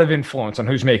lot of influence on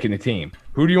who's making the team.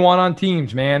 Who do you want on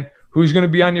teams, man? Who's going to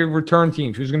be on your return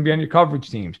teams? Who's going to be on your coverage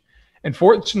teams? And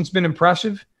Fortson's been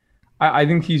impressive. I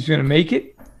think he's going to make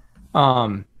it.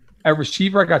 At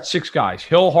receiver, I got 6 guys: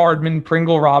 Hill, Hardman,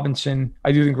 Pringle, Robinson.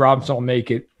 I do think Robinson will make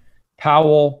it.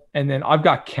 Powell, and then I've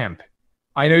got Kemp.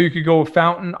 I know you could go with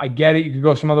Fountain. I get it. You could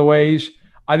go some other ways.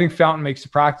 I think Fountain makes the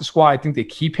practice squad. I think they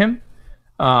keep him.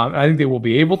 I think they will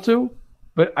be able to.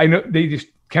 But I know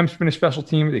Kemp's been a special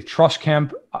team. They trust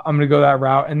Kemp. I'm going to go that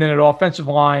route. And then at offensive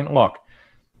line, look,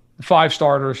 the 5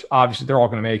 starters, obviously, they're all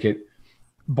going to make it.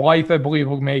 Blythe, I believe,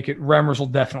 will make it. Remmers will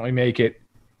definitely make it.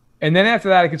 And then after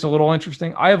that, it gets a little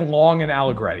interesting. I have Long and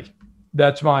Allegretti.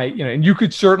 That's my, and you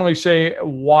could certainly say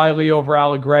Wiley over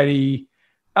Allegretti.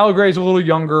 Allegretti's a little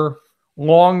younger.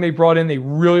 Long, they brought in. They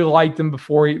really liked him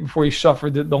before he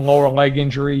suffered the lower leg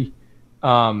injury.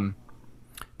 But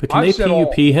can they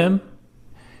PUP him?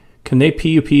 Can they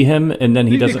PUP him and then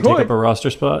he doesn't take up a roster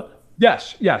spot?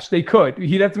 Yes, they could.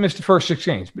 He'd have to miss the first 6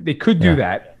 games, but they could do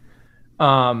that.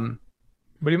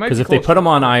 But he might, because if they put him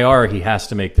on IR, he has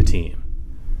to make the team.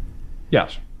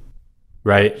 Yes.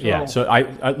 Right. Yeah. So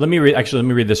let me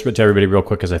read this to everybody real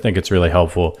quick because I think it's really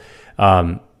helpful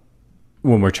when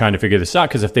we're trying to figure this out.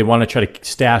 Because if they want to try to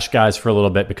stash guys for a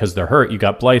little bit because they're hurt, you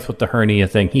got Blythe with the hernia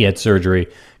thing. He had surgery.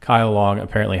 Kyle Long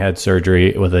apparently had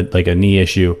surgery with a knee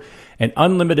issue. An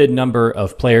unlimited number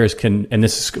of players can, and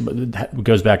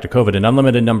goes back to COVID. An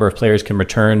unlimited number of players can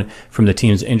return from the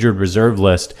team's injured reserve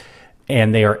list,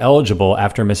 and they are eligible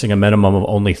after missing a minimum of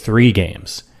only 3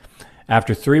 games.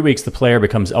 After 3 weeks, the player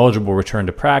becomes eligible to return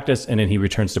to practice, and then he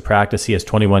returns to practice. He has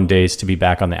 21 days to be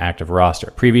back on the active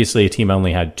roster. Previously, a team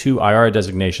only had 2 IR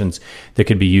designations that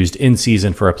could be used in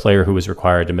season for a player who was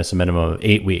required to miss a minimum of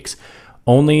 8 weeks.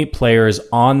 Only players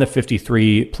on the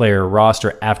 53-player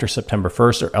roster after September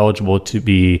 1st are eligible to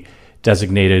be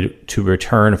designated to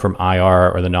return from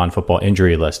IR or the non-football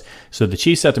injury list. So the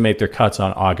Chiefs have to make their cuts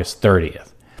on August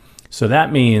 30th. So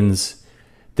that means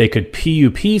they could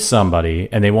PUP somebody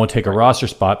and they won't take a roster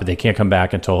spot, but they can't come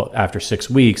back until after 6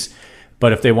 weeks.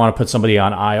 But if they want to put somebody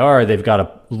on IR, they've got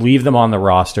to leave them on the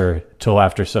roster till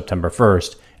after September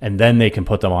 1st, and then they can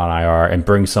put them on IR and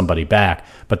bring somebody back.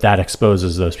 But that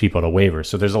exposes those people to waivers.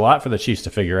 So there's a lot for the Chiefs to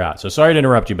figure out. So sorry to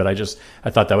interrupt you, but I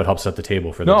thought that would help set the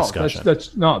table for the discussion.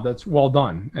 That's well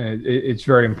done. It's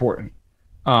very important.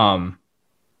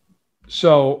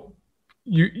 So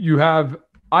you have,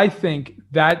 I think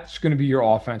that's going to be your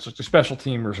offense. Like the special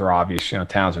teamers are obvious,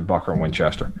 Townsend, Bucker, and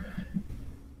Winchester.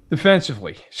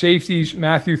 Defensively, safeties,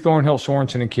 Matthew, Thornhill,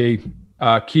 Sorensen, and Key.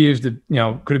 Key is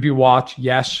could it be Watts?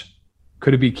 Yes.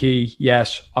 Could it be Key?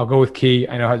 Yes. I'll go with Key.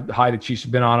 I know how high the Chiefs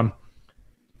have been on him.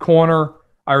 Corner,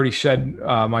 I already said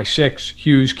my 6,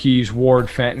 Hughes, Keys, Ward,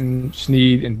 Fenton,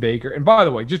 Snead, and Baker. And by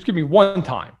the way, just give me one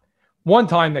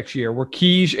time next year where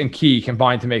Keys and Key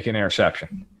combine to make an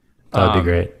interception. That would be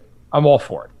great. I'm all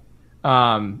for it.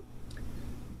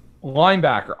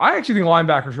 Linebacker. I actually think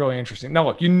linebacker is really interesting. Now,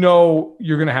 look, you're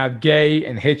going to have Gay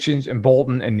and Hitchens and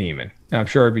Bolton and Neiman. And I'm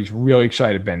sure everybody's really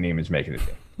excited Ben Neiman's making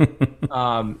the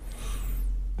team.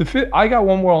 I got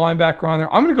one more linebacker on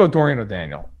there. I'm going to go Dorian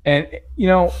O'Daniel. And,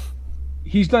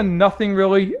 he's done nothing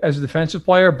really as a defensive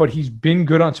player, but he's been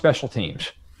good on special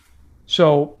teams.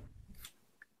 So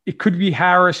it could be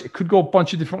Harris. It could go a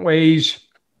bunch of different ways.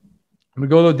 I'm going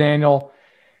to go with O'Daniel.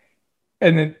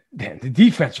 And then the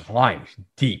defensive line is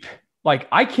deep. Like,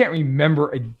 I can't remember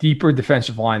a deeper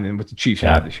defensive line than what the Chiefs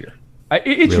have this year.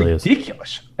 It's really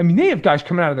ridiculous. I mean, they have guys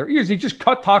coming out of their ears. They just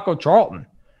cut Taco Charlton.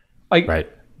 Right.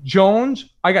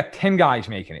 Jones, I got 10 guys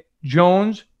making it.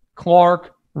 Jones,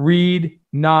 Clark, Reed,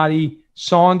 Noddy,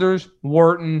 Saunders,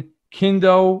 Wharton,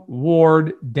 Kindo,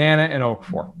 Ward, Dana, and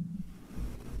Okafor.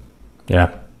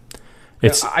 Yeah.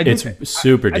 It's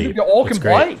super deep. I think they all can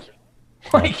play.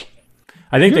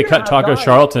 I think they cut Taco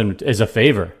Charlton as a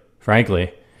favor,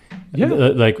 frankly. Yeah.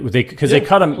 Because they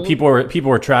cut him. People were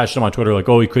trashing him on Twitter, like,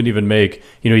 oh, he couldn't even make,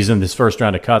 he's in this first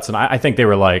round of cuts. And I think they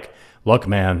were like, look,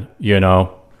 man, you're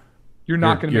not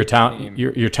going to make the team.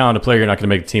 You're a talented player. You're not going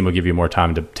to make the team. We'll give you more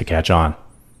time to catch on.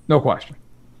 No question.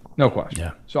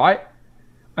 Yeah. So I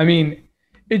mean,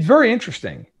 it's very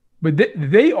interesting, but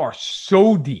they are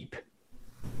so deep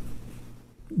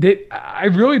that I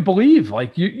really believe,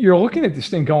 like, you're looking at this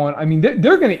thing going, I mean,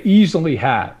 they're going to easily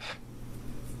have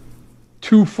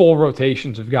 2 full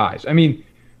rotations of guys. I mean,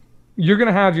 you're going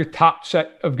to have your top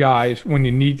set of guys when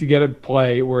you need to get a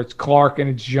play where it's Clark and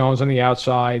it's Jones on the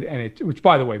outside, which,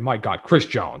 by the way, my God, Chris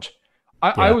Jones.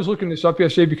 I was looking this up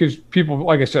yesterday because people,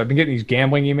 like I said, I've been getting these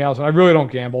gambling emails, and I really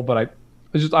don't gamble, but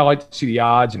I like to see the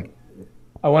odds. And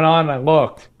I went on and I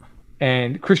looked,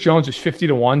 and Chris Jones is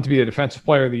 50-1 to be the defensive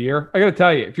player of the year. I got to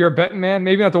tell you, if you're a betting man,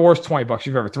 maybe not the worst $20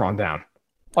 you've ever thrown down.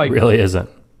 Like, really isn't.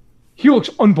 He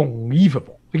looks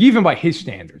unbelievable, like even by his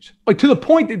standards, like to the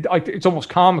point that like it's almost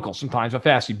comical sometimes how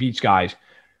fast he beats guys.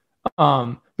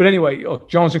 But anyway, look,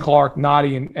 Jones and Clark,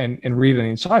 Noddy and Reed on the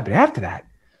inside. But after that,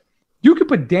 you could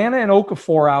put Dana and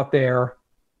Okafor out there,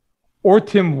 or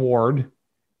Tim Ward,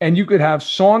 and you could have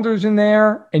Saunders in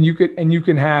there, and you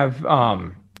can have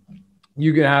I'm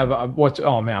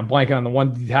blanking on the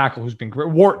one tackle who's been great,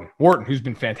 Wharton, who's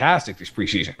been fantastic this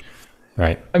preseason.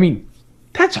 Right. I mean,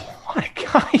 that's a lot of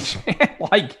guys, man.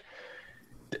 Like,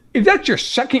 if that's your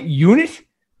second unit,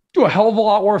 do a hell of a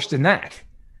lot worse than that.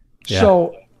 Yeah.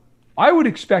 So I would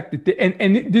expect that,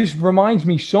 and this reminds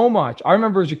me so much. I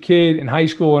remember as a kid in high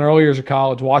school and early years of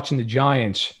college watching the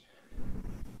Giants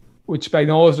with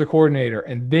Spagnuolo as their coordinator,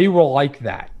 and they were like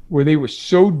that, where they were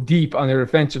so deep on their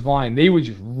defensive line, they would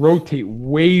just rotate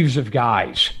waves of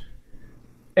guys.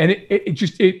 And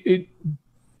it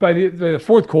by the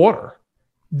fourth quarter,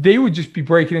 they would just be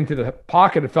breaking into the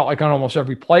pocket, it felt like, on almost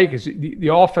every play, because the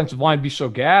offensive line would be so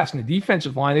gassed, and the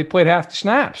defensive line, they played half the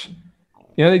snaps.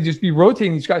 You know, they'd just be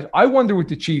rotating these guys. I wonder with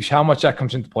the Chiefs how much that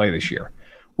comes into play this year,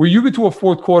 where you get to a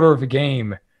fourth quarter of a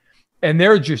game and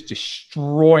they're just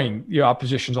destroying the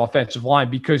opposition's offensive line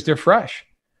because they're fresh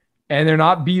and they're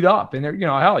not beat up. And they're, you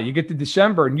know, hell, you get to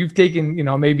December and you've taken, you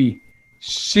know, maybe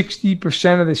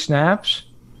 60% of the snaps.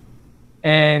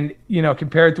 And, you know,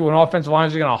 compared to an offensive line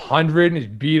that's going 100 and is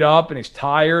beat up and is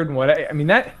tired and what, I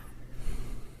mean,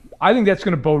 I think that's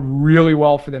going to bode really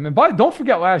well for them. And don't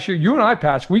forget last year, you and I,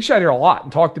 Pat, we sat here a lot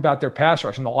and talked about their pass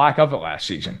rush and the lack of it last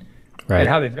season. Right. And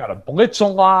how they've got to blitz a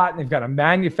lot and they've got to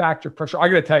manufacture pressure. I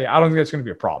got to tell you, I don't think that's going to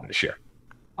be a problem this year.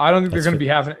 I don't think they're going to be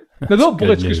having it. Now, they'll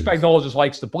blitz because Spagnuolo just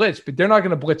likes to blitz, but they're not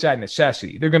going to blitz out of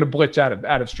necessity. They're going to blitz out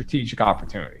of strategic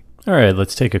opportunity. All right,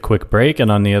 let's take a quick break,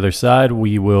 and on the other side,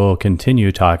 we will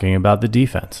continue talking about the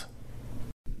defense.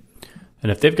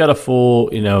 And if they've got a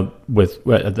full, you know, with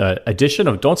the addition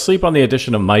of, don't sleep on the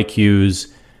addition of Mike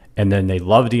Hughes, and then they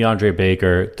love DeAndre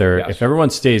Baker. If everyone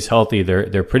stays healthy,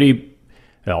 they're pretty.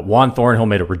 Juan Thornhill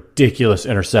made a ridiculous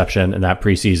interception in that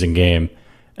preseason game,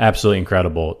 absolutely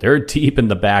incredible. They're deep in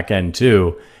the back end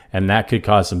too, and that could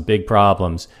cause some big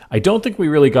problems. I don't think we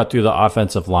really got through the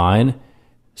offensive line,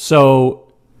 so.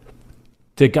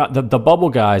 The bubble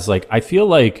guys, like, I feel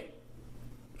like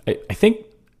I think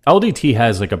LDT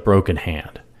has like a broken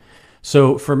hand.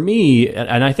 So for me,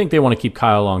 and I think they want to keep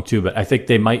Kyle Long too, but I think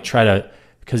they might try to,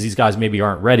 because these guys maybe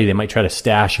aren't ready, they might try to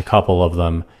stash a couple of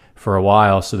them for a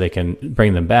while so they can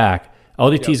bring them back.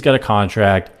 LDT's got a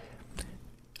contract.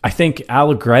 I think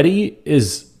Allegretti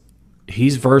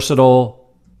he's versatile,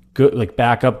 good, like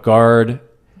backup guard.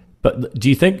 But do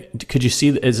you think, could you see,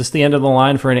 is this the end of the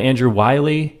line for an Andrew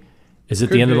Wiley? Is it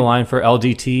the end of the line for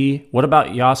LDT? What about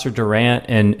Yasser Durant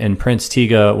and Prince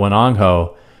Tiga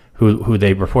Wanangho, who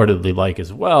they reportedly like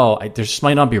as well? There just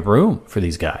might not be room for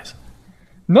these guys.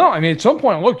 No, I mean, at some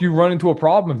point, look, you run into a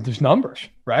problem if there's numbers,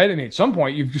 right? I mean, at some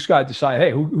point, you've just got to decide,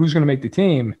 hey, who's going to make the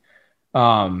team?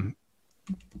 And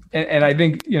I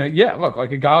think, you know, yeah, look,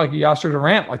 like a guy like Yasser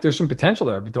Durant, like there's some potential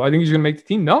there. But do I think he's going to make the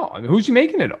team? No. I mean, who's he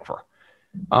making it over?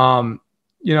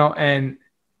 You know, and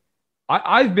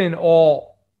I've been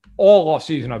all off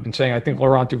season, I've been saying I think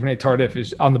Laurent Duvernay-Tardif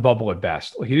is on the bubble at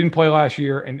best. Like, he didn't play last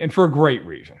year, and for a great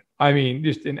reason. I mean,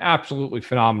 just an absolutely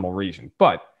phenomenal reason.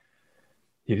 But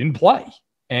he didn't play.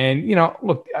 And, you know,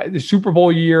 look, the Super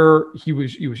Bowl year, he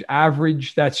was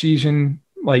average that season.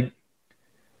 Like,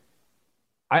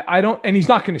 I don't, and he's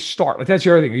not going to start. Like, that's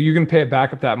the other thing. Are you going to pay a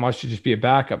backup that much to just be a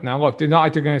backup? Now, look, they're not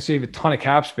like they're going to save a ton of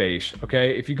cap space.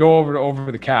 Okay, if you go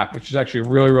over the cap, which is actually a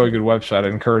really, really good website, I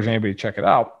encourage anybody to check it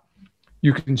out.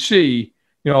 You can see,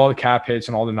 you know, all the cap hits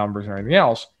and all the numbers and everything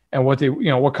else, and what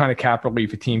kind of cap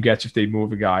relief a team gets if they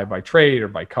move a guy by trade or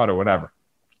by cut or whatever.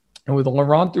 And with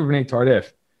Laurent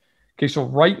Duvernay-Tardif, okay, so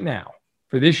right now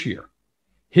for this year,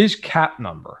 his cap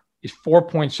number is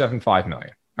 $4.75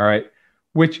 million. All right,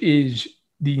 which is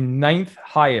the 9th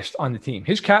highest on the team.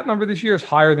 His cap number this year is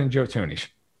higher than Joe Thuney's.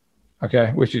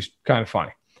 Okay, which is kind of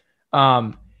funny.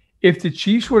 If the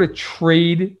Chiefs were to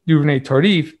trade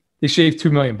Duvernay-Tardif, they save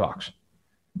 $2 million.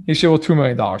 You say, well, $2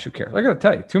 million, who cares? I got to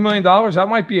tell you, $2 million, that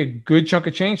might be a good chunk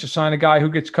of change to sign a guy who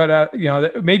gets cut out. You know,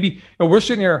 that maybe, you know, we're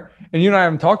sitting here, and you and I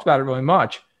haven't talked about it really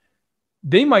much.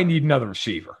 They might need another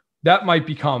receiver. that might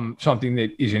become something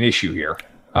that is an issue here.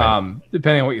 Right.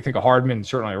 Depending on what you think of Hardman,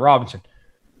 certainly Robinson.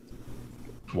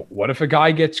 What if a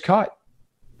guy gets cut?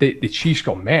 The Chiefs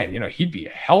go, man, he'd be a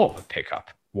hell of a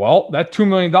pickup. Well, that $2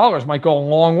 million might go a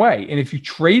long way. And if you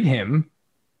trade him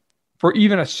for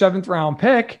even a 7th-round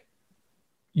pick,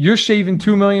 you're saving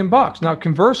 $2 million. Now,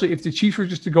 conversely, if the Chiefs were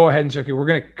just to go ahead and say, okay, we're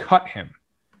going to cut him.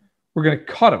 We're going to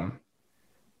cut him.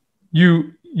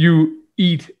 You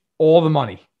eat all the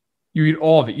money. You eat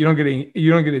all of it. You don't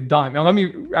get a dime. Now, let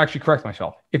me actually correct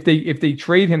myself. If they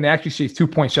trade him, they actually save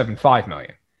 $2.75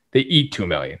 million. They eat $2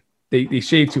 million. They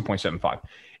save $2.75.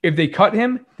 If they cut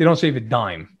him, they don't save a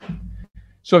dime.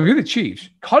 So if you're the Chiefs,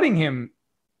 cutting him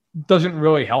doesn't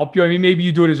really help you. I mean, maybe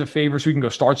you do it as a favor so you can go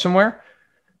start somewhere.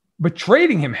 But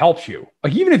trading him helps you.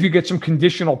 Like, even if you get some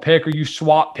conditional pick or you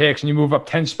swap picks and you move up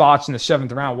 10 spots in the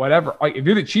 7th round, whatever. Like, if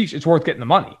you're the Chiefs, it's worth getting the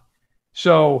money.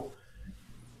 So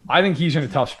I think he's in a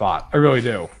tough spot. I really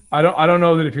do. I don't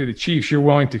know that if you're the Chiefs, you're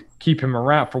willing to keep him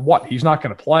around for what? He's not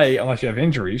going to play unless you have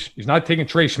injuries. He's not taking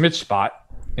Trey Smith's spot,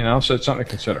 so it's something to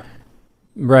consider.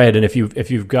 Right, and if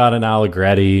you've got an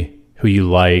Allegretti who you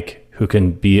like, who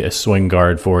can be a swing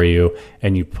guard for you,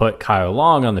 and you put Kyle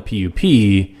Long on the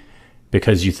PUP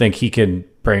because you think he can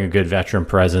bring a good veteran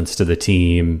presence to the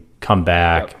team, come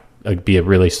back, be a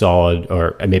really solid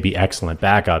or maybe excellent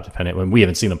backup, depending when we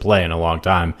haven't seen him play in a long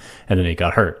time, and then he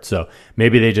got hurt. So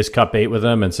maybe they just cut bait with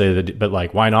him and say that, but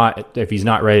like, why not? If he's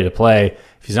not ready to play,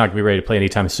 if he's not going to be ready to play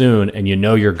anytime soon, and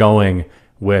you're going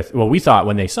with, well, we thought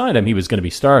when they signed him, he was going to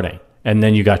be starting, and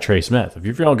then you got Trey Smith. If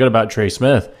you're feeling good about Trey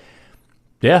Smith,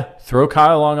 yeah, throw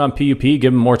Kyle Long on PUP,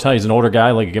 give him more time. He's an older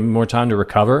guy, give him more time to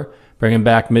recover, bring him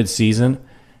back mid-season.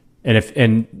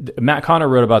 And Matt Connor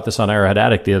wrote about this on Arrowhead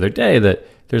Addict the other day, that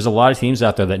there's a lot of teams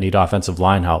out there that need offensive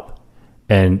line help.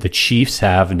 And the Chiefs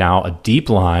have now a deep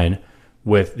line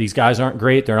with, these guys aren't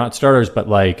great, they're not starters, but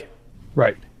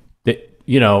right.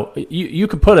 You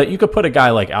could put a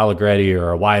guy like Allegretti or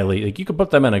a Wiley, you could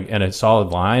put them in a solid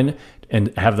line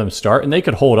and have them start, and they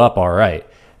could hold up all right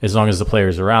as long as the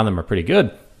players around them are pretty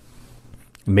good.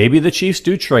 Maybe the Chiefs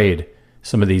do trade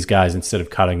some of these guys instead of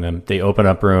cutting them. They open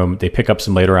up room, they pick up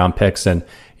some later round picks, and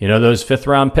those 5th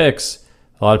round picks,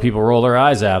 a lot of people roll their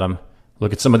eyes at them.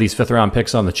 Look at some of these 5th round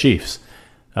picks on the Chiefs.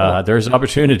 There's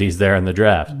opportunities there in the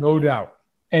draft. No doubt.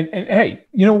 And hey,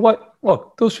 you know what?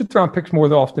 Look, those 5th round picks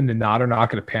more often than not are not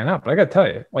going to pan out. But I got to tell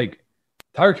you,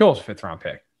 Tyreek Hill is a 5th round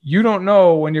pick. You don't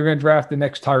know when you're going to draft the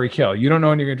next Tyreek Hill. You don't know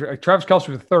when you're going to draft. Travis Kelce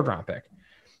was a 3rd round pick.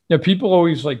 People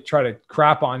always try to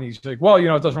crap on these. It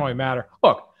doesn't really matter.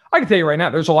 Look, I can tell you right now,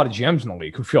 there's a lot of GMs in the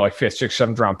league who feel like 5th, 6th,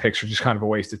 7th round picks are just kind of a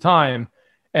waste of time.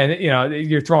 And,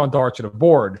 you're throwing darts at a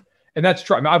board. And that's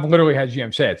true. I mean, I've literally had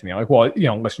GMs say it to me.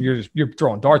 Listen, you're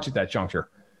throwing darts at that juncture.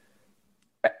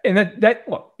 And that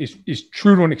is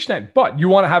true to an extent. But you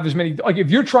want to have as many, if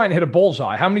you're trying to hit a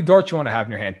bullseye, how many darts you want to have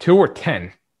in your hand? 2 or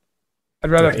 10?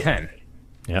 I'd rather have 10.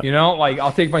 Yep.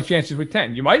 I'll take my chances with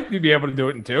 10. You might be able to do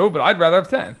it in 2, but I'd rather have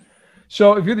 10.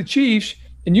 So if you're the Chiefs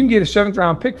and you can get a 7th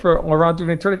round pick for Laurent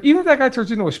Duvernay-Tardif, even if that guy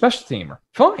turns into a special teamer,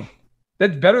 fine.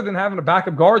 That's better than having a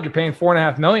backup guard you're paying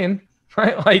 $4.5 million,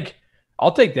 right?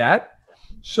 I'll take that.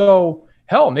 So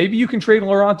hell, maybe you can trade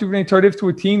Laurent Duvernay-Tardif to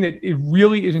a team that it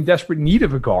really is in desperate need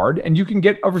of a guard, and you can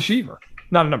get a receiver,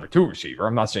 not a number 2 receiver.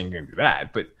 I'm not saying you're going to do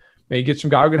that, but maybe get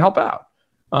some guy who can help out.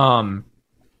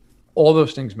 All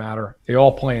those things matter. They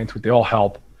all play into it. They all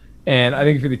help. And I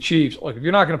think if you're the Chiefs, if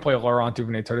you're not going to play Laurent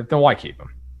Duvernay-Tardif, then why keep him,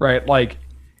 right?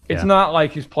 It's not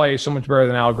like his play is so much better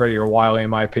than Allegretti or Wiley, in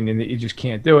my opinion, that you just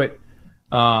can't do it.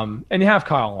 And you have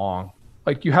Kyle Long.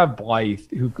 You have Blythe,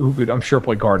 who could, I'm sure,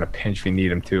 play guard in a pinch if you need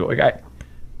him to.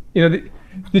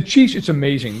 The Chiefs, it's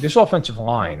amazing. This offensive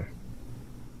line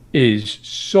is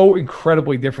so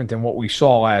incredibly different than what we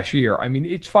saw last year. I mean,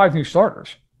 it's 5 new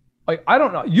starters. I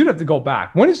don't know. You'd have to go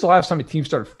back. When is the last time a team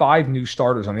started 5 new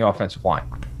starters on the offensive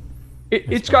line?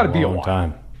 It's got to be a long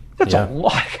time. That's a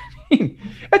lot. I mean,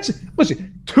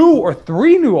 listen, 2 or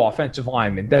 3 new offensive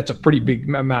linemen. That's a pretty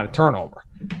big amount of turnover.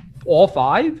 All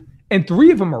 5, and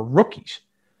 3 of them are rookies.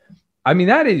 I mean,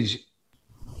 that is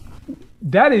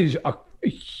a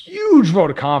huge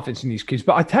vote of confidence in these kids.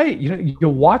 But I tell you,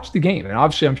 you'll watch the game, and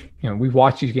obviously, we've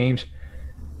watched these games.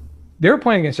 They were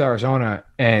playing against Arizona,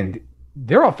 and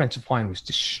their offensive line was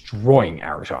destroying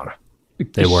Arizona.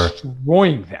 They were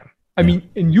destroying them. I mean,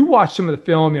 and you watch some of the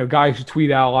film, guys who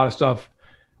tweet out a lot of stuff.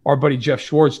 Our buddy Jeff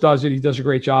Schwartz does it. He does a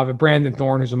great job. And Brandon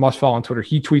Thorne, who's a must-follow on Twitter,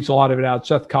 he tweets a lot of it out.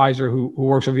 Seth Kaiser, who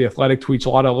works over The Athletic, tweets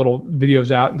a lot of little videos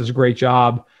out and does a great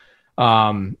job.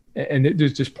 And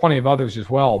there's plenty of others as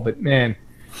well. But, man,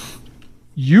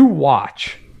 you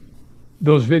watch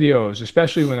those videos,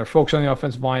 especially when they're focused on the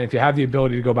offensive line, if you have the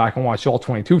ability to go back and watch all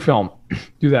 22 film,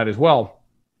 do that as well.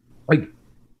 Like,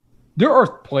 there are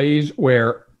plays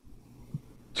where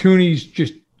Tooney's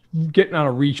just getting on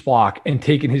a reach block and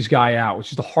taking his guy out,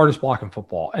 which is the hardest block in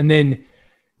football. And then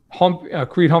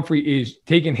Creed Humphrey is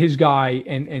taking his guy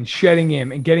and shedding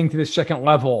him and getting to the second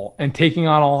level and taking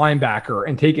on a linebacker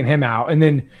and taking him out. And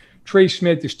then Trey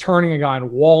Smith is turning a guy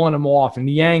and walling him off, and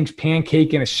Niang's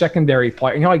pancaking a secondary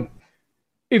player. And you're like,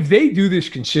 if they do this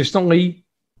consistently,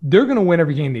 they're going to win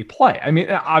every game they play. I mean,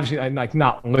 obviously, like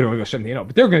not literally go 17-0,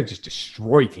 but they're going to just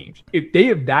destroy teams. If they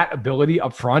have that ability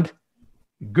up front,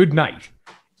 good night.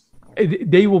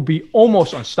 They will be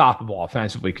almost unstoppable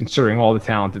offensively, considering all the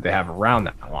talent that they have around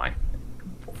that line.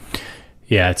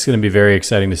 Yeah, it's going to be very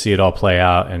exciting to see it all play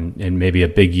out, and maybe a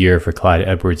big year for Clyde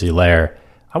Edwards-Helaire.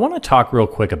 I want to talk real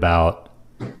quick about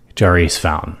Jarvis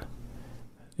Fountain.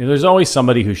 You know, there's always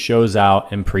somebody who shows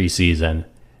out in preseason,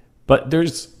 but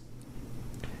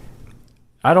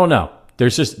I don't know.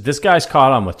 There's just, this guy's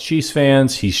caught on with Chiefs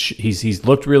fans. He's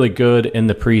looked really good in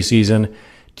the preseason.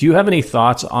 Do you have any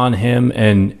thoughts on him?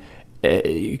 And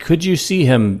could you see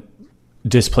him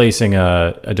displacing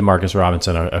a DeMarcus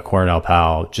Robinson, a Cornell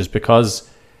Powell, just because,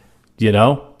 you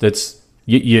know, that's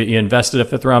you invested a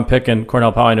 5th round pick in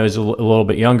Cornell Powell. I know he's a little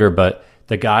bit younger, but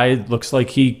the guy looks like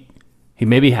he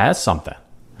maybe has something.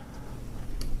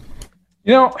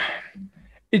 You know,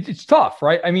 it's tough,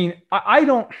 right? I mean, I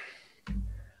don't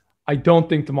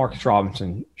think DeMarcus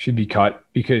Robinson should be cut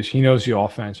because he knows the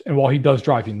offense. And while he does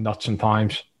drive you nuts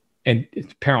sometimes, and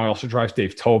it apparently also drives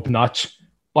Dave Toub nuts,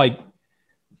 like,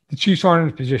 the Chiefs aren't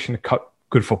in a position to cut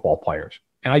good football players.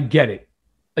 And I get it.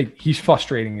 Like, he's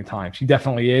frustrating at times. He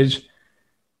definitely is.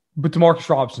 But DeMarcus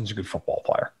Robinson's a good football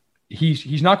player.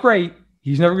 He's not great.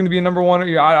 He's never going to be a number one.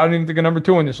 I don't even think a number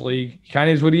 2 in this league. He kind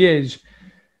of is what he is.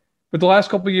 But the last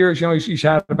couple of years, you know, he's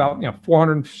had about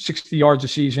 460 yards a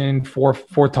season, four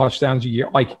touchdowns a year.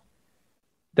 Like,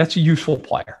 that's a useful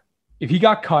player. If he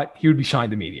got cut, he would be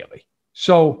signed immediately.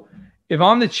 So if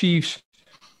I'm the Chiefs,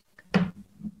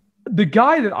 the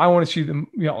guy that I want to see them,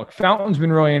 look, Fountain's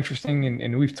been really interesting,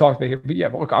 and we've talked about it. But yeah,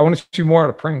 but look, I want to see more out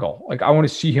of Pringle. Like, I want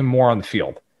to see him more on the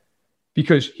field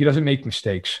because he doesn't make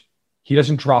mistakes. He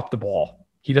doesn't drop the ball.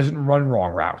 He doesn't run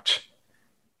wrong routes.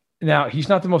 Now, he's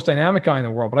not the most dynamic guy in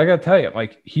the world, but I got to tell you,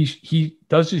 like, he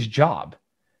does his job.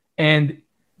 And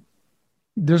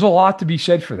there's a lot to be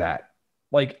said for that.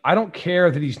 Like, I don't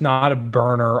care that he's not a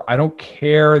burner. I don't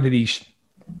care that he's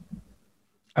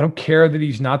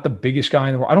not the biggest guy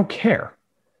in the world. I don't care.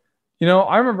 You know,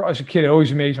 I remember as a kid, it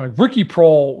always amazed me. Like, Ricky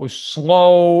Prohl was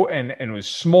slow and was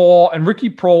small. And Ricky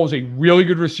Prohl was a really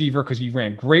good receiver because he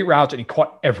ran great routes and he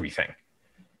caught everything.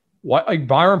 Like,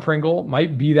 Byron Pringle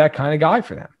might be that kind of guy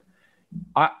for them.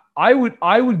 I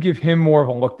would give him more of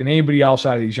a look than anybody else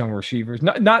out of these young receivers.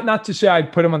 Not to say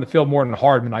I'd put him on the field more than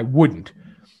Hardman. I wouldn't.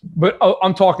 But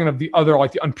I'm talking of the other,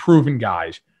 like the unproven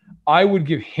guys. I would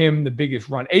give him the biggest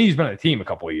run. A, he's been on the team a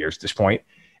couple of years at this point.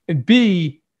 And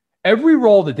B, every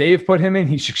role that Dave put him in,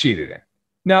 he succeeded in.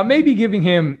 Now, maybe giving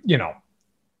him,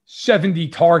 70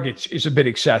 targets is a bit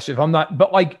excessive.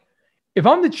 But like, if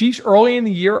I'm the Chiefs early in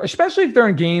the year, especially if they're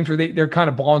in games where they're kind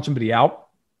of blowing somebody out,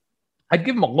 I'd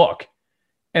give him a look.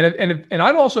 And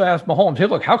I'd also ask Mahomes, hey,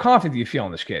 look, how confident do you feel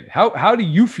in this kid? How do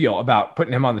you feel about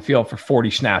putting him on the field for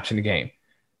 40 snaps in a game?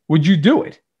 Would you do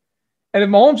it? And if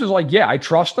Mahomes is like, yeah, I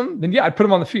trust him, then yeah, I'd put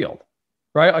him on the field,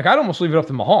 right? Like, I'd almost leave it up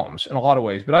to Mahomes in a lot of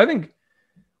ways. But I think,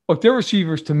 look, their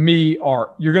receivers to me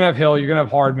are, you're going to have Hill, you're going to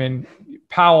have Hardman.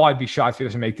 Powell, I'd be shocked if he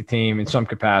doesn't make the team in some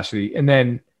capacity. And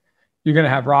then you're going to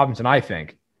have Robinson, I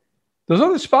think. Those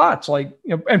other spots, like,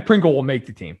 and Pringle will make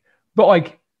the team. But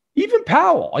like, even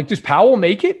Powell, like, does Powell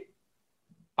make it?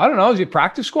 I don't know. Is he a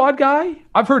practice squad guy?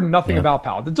 I've heard nothing about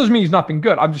Powell. That doesn't mean he's not been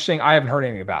good. I'm just saying I haven't heard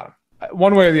anything about him.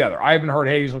 One way or the other. I haven't heard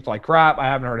Hayes looked like crap. I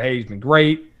haven't heard Hayes been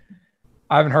great.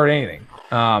 I haven't heard anything.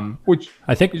 Which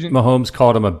I think Mahomes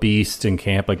called him a beast in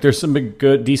camp. Like, there's some big,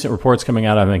 good, decent reports coming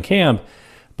out of him in camp.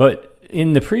 But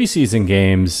in the preseason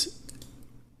games,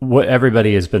 what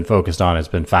everybody has been focused on has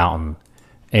been Fountain.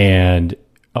 And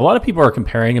a lot of people are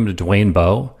comparing him to Dwayne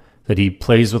Bowe, that he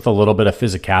plays with a little bit of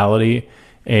physicality.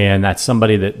 And that's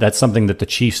something that the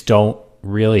Chiefs don't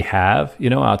really have,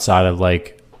 outside of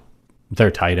like their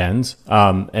tight ends.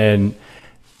 And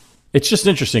it's just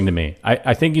interesting to me.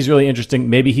 I think he's really interesting.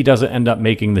 Maybe he doesn't end up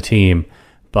making the team,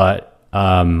 but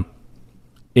they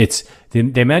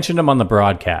mentioned him on the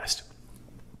broadcast.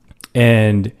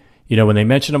 And, when they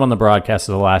mentioned him on the broadcast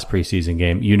of the last preseason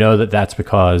game, that's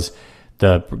because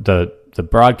the the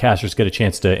broadcasters get a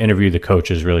chance to interview the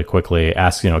coaches really quickly,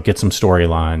 ask, get some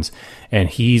storylines. And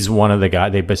he's one of the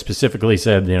guys. They specifically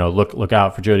said, look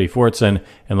out for Jody Fortson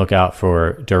and look out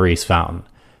for Daurice Fountain.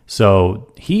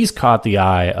 So he's caught the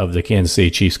eye of the Kansas City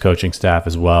Chiefs coaching staff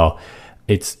as well.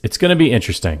 It's going to be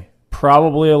interesting.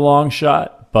 Probably a long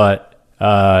shot, but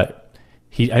I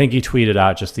think he tweeted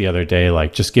out just the other day,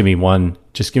 like, just give me one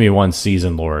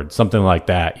season, Lord, something like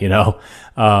that,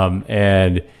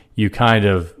 and you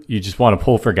just want to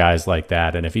pull for guys like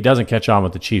that. And if he doesn't catch on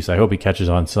with the Chiefs, I hope he catches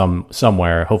on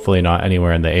somewhere, hopefully not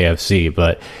anywhere in the AFC,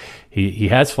 but he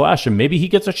has flashed, and maybe he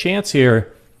gets a chance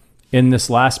here in this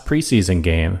last preseason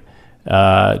game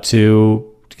to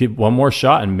get one more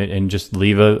shot and just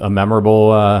leave a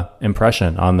memorable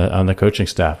impression on the coaching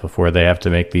staff before they have to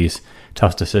make these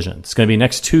tough decisions. It's going to be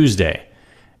next Tuesday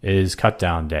is cut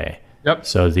down day. Yep.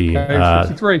 So the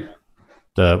 63.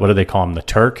 What do they call him? The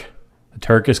Turk? The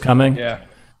Turk is coming? Yeah.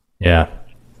 Yeah.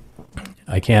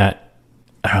 I can't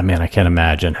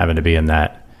imagine having to be in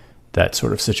that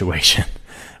sort of situation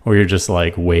where you're just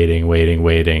like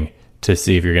waiting to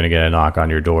see if you're going to get a knock on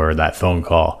your door or that phone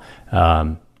call.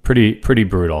 Pretty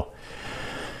brutal.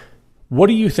 What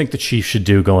do you think the Chiefs should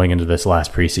do going into this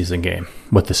last preseason game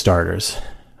with the starters?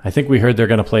 I think we heard they're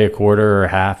going to play a quarter or a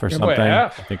half or something. I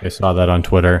think I saw that on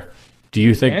Twitter. Do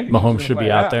you think Mahomes should be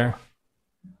out there?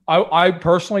 I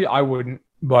personally, I wouldn't,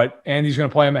 but Andy's going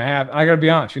to play him at half. I got to be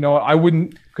honest, I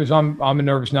wouldn't, because I'm a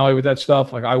nervous Nelly with that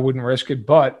stuff. Like, I wouldn't risk it,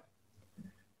 but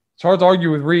it's hard to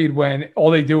argue with Reed when all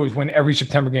they do is win every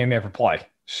September game they ever play.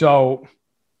 So,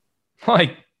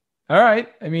 like, all right.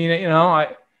 I mean,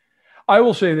 I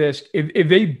will say this: if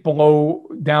they blow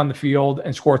down the field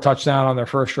and score a touchdown on their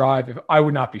first drive, I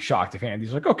would not be shocked if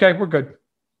Andy's like, okay, we're good.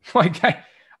 Like,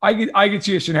 I could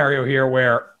see a scenario here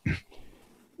where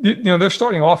their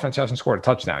starting offense hasn't scored a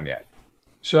touchdown yet.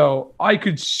 So I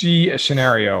could see a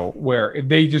scenario where if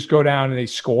they just go down and they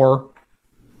score,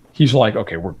 he's like,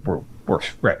 okay, we're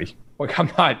ready. Like,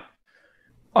 I'm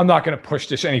not going to push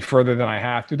this any further than I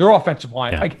have to. Their offensive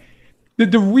line, like.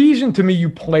 The reason to me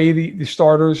you play the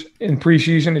starters in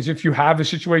preseason is if you have a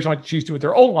situation like the Chiefs do with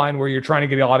their O-line where you're trying to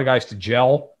get a lot of guys to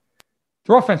gel.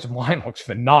 Their offensive line looks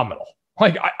phenomenal.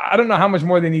 Like, I don't know how much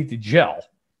more they need to gel.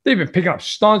 They've been picking up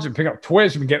stunts and picking up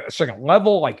twists and getting a second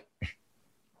level. Like,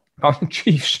 I'm the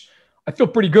Chiefs, I feel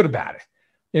pretty good about it.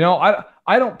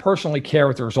 I don't personally care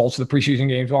what the results of the preseason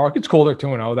games are. It's cool they're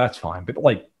 2-0. That's fine. But,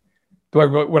 like,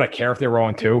 would I care if they were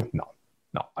 0-2? No.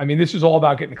 No, I mean, this is all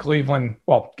about getting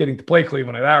to play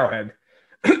Cleveland at Arrowhead.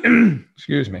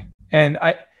 Excuse me. And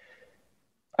I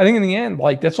think in the end,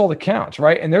 like, that's all that counts,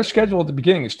 right? And their schedule at the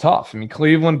beginning is tough. I mean,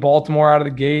 Cleveland, Baltimore out of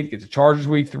the gate, get the Chargers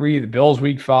week 3, the Bills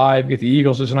week 5, get the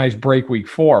Eagles as a nice break week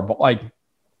 4. But, like,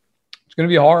 it's going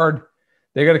to be hard.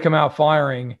 They got to come out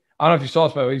firing. I don't know if you saw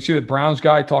this, by the way. You see the Browns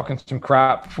guy talking some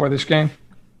crap before this game?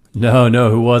 No,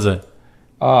 who was it?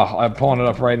 I'm pulling it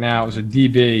up right now. It was a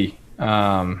DB.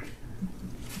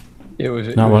 It was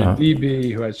a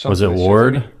DB who had something. Was it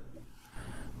Ward?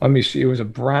 Let me see. It was a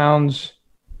Browns.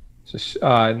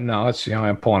 No, let's see.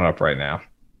 I'm pulling it up right now.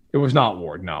 It was not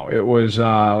Ward. No, it was.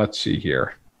 Let's see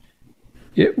here.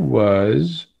 It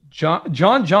was John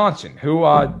Johnson, who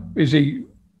is a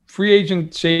free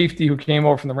agent safety who came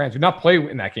over from the Rams. Did not play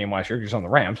in that game last year. He was on the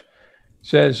Rams.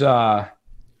 Says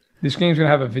this game's going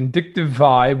to have a vindictive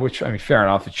vibe, which, I mean, fair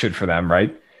enough. It should for them,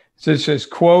 right? It says,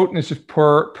 quote, and this is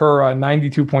per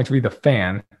 92.3 The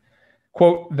Fan,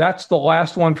 quote, that's the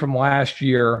last one from last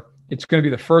year. It's going to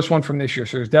be the first one from this year.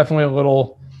 So there's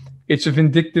definitely it's a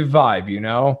vindictive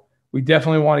vibe, We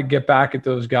definitely want to get back at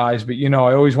those guys. But, I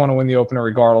always want to win the opener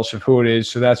regardless of who it is.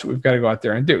 So that's what we've got to go out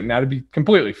there and do. Now, to be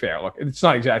completely fair, look, it's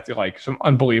not exactly like some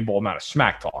unbelievable amount of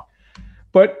smack talk.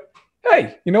 But,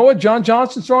 hey, you know what? John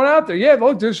Johnson's throwing out there. Yeah,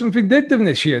 look, there's some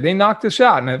vindictiveness here. They knocked us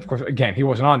out. And, of course, again, he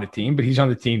wasn't on the team, but he's on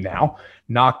the team now.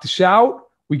 Knocked us out.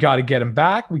 We got to get him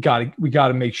back. We got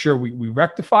to make sure we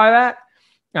rectify that.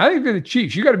 And I think for the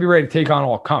Chiefs, you got to be ready to take on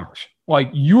all comers. Like,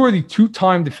 you are the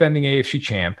 2-time defending AFC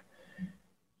champ.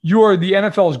 You are the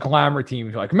NFL's glamour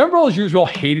team. Like, remember all those years we all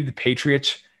hated the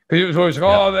Patriots? Because it was always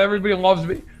like, everybody loves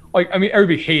the –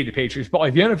 everybody hated the Patriots. But,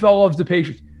 like, the NFL loves the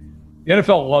Patriots. The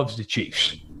NFL loves the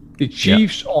Chiefs. The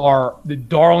Chiefs are the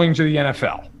darlings of the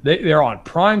NFL. They're on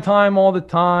prime time all the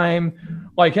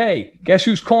time. Like, hey, guess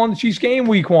who's calling the Chiefs game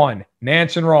week 1?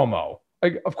 Nance and Romo.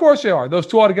 Like, of course they are. Those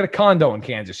two ought to get a condo in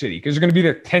Kansas City because they're going to be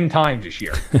there 10 times this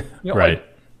year. Right.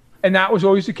 And that was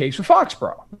always the case with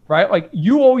Foxborough, right? Like,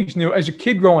 you always knew as a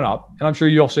kid growing up, and I'm sure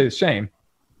you'll say the same,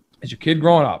 as a kid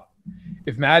growing up,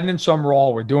 if Madden and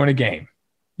Summerall were doing a game,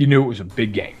 you knew it was a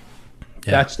big game.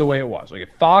 Yeah. That's the way it was. Like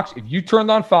if you turned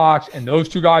on Fox and those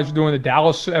two guys were doing the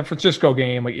Dallas-San Francisco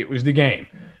game, like it was the game.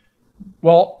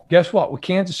 Well, guess what? With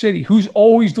Kansas City, who's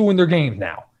always doing their games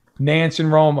now? Nance and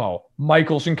Romo,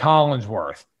 Michaels and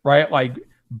Collinsworth, right? Like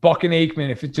Buck and Aikman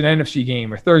if it's an NFC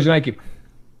game or Thursday night game.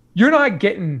 You're not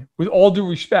getting, with all due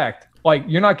respect, like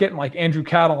you're not getting like Andrew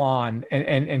Catalan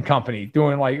and company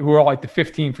doing like who are like the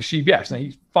 15 for CBS. Now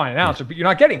he's a fine announcer, but you're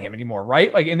not getting him anymore,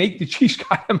 right? Like, and the Chiefs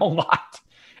got him a lot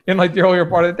in like the earlier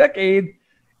part of the decade.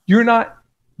 You're not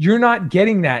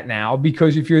getting that now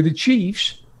because if you're the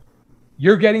Chiefs,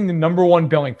 you're getting the number one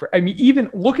billing for. I mean, even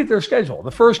look at their schedule.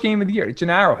 The first game of the year, it's an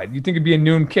Arrowhead. You think it'd be a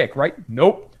noon kick, right?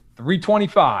 Nope,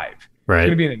 3:25. Right. It's going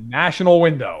to be in a national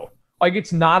window. Like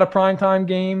it's not a primetime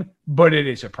game, but it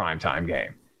is a primetime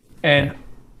game. And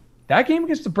that game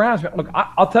against the Browns, look,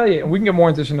 I'll tell you, and we can get more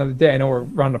into this another day. I know we're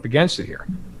running up against it here.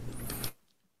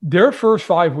 Their first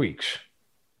 5 weeks,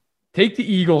 take the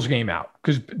Eagles game out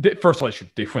because first of all,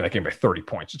 they win that game by 30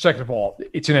 points. And second of all,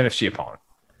 it's an NFC opponent.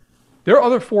 Their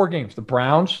other 4 games, the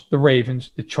Browns, the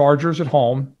Ravens, the Chargers at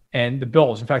home, and the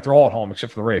Bills. In fact, they're all at home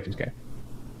except for the Ravens game.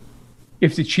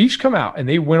 If the Chiefs come out and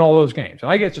they win all those games,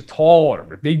 and I get it's a tall order,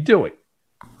 but if they do it,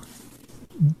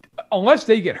 unless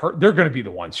they get hurt, they're going to be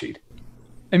the 1 seed.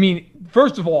 I mean,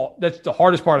 first of all, that's the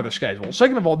hardest part of the schedule.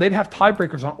 Second of all, they'd have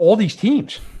tiebreakers on all these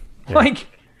teams. Yeah.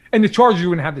 And the Chargers, you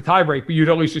wouldn't have the tiebreak, but you'd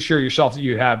at least assure yourself that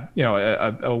you'd have, a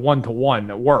 1-to-1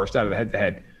 at worst out of the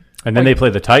head-to-head. And then they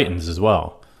play the Titans as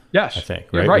well. Yes, I think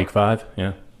right? Week 5.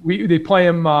 Yeah, they play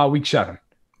them week 7.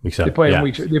 Week 7. They play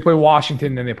them they play Washington,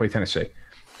 and then they play Tennessee.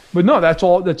 But no,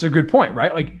 that's a good point,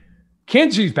 right? Like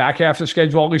Kansas City's back half of the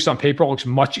schedule, at least on paper, looks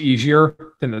much easier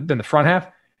than the front half.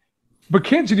 But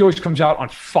Kansas City always comes out on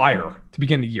fire to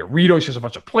begin the year. Reed always has a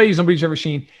bunch of plays nobody's ever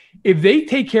seen. If they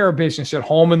take care of business at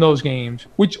home in those games,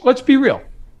 which let's be real,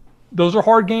 those are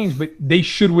hard games, but they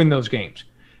should win those games.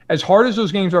 As hard as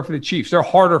those games are for the Chiefs, they're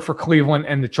harder for Cleveland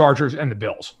and the Chargers and the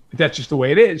Bills. That's just the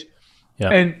way it is. Yeah.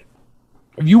 And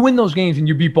if you win those games and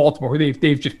you beat Baltimore, who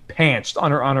they've just pantsed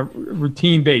on a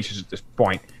routine basis at this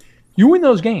point, you win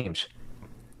those games.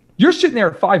 You're sitting there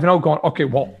at 5-0 going, okay,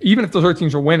 well, even if those other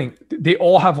teams are winning, they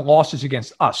all have losses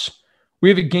against us. We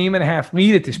have a 1.5 game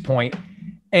lead at this point,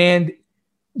 and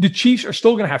the Chiefs are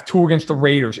still going to have 2 against the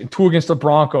Raiders and 2 against the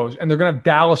Broncos, and they're going to have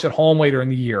Dallas at home later in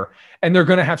the year, and they're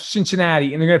going to have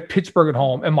Cincinnati, and they're going to have Pittsburgh at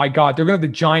home, and my God, they're going to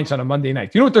have the Giants on a Monday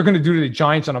night. Do you know what they're going to do to the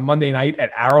Giants on a Monday night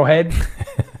at Arrowhead?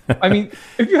 I mean,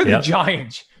 if you're the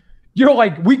Giants, you're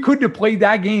like, we couldn't have played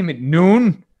that game at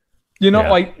noon.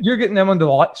 Like you're getting them under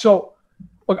the light. So,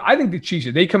 look, I think the Chiefs,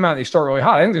 if they come out and they start really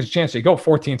hot, I think there's a chance they go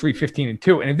 14-3,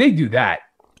 15-2. And if they do that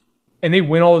and they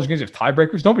win all those games as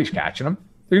tiebreakers, nobody's catching them.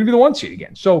 They're going to be the 1 seed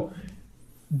again. So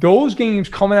those games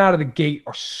coming out of the gate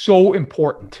are so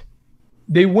important.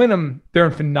 They win them, they're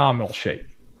in phenomenal shape.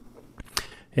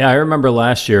 Yeah, I remember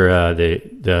last year,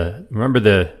 remember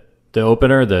the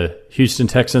opener, the Houston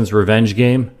Texans revenge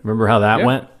game? Remember how that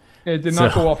went? It did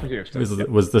not go well for Houston. It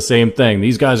was the same thing.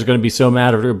 These guys are going to be so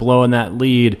mad if they're blowing that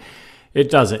lead. It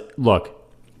doesn't. Look,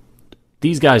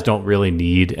 these guys don't really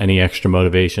need any extra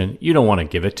motivation. You don't want to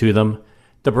give it to them.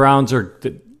 The Browns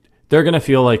they're going to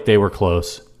feel like they were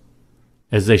close,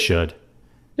 as they should.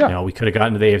 Yeah. We could have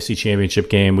gotten to the AFC Championship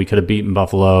game. We could have beaten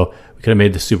Buffalo. We could have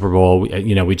made the Super Bowl. We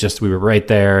were right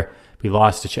there. We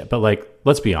lost to but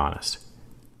let's be honest.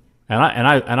 And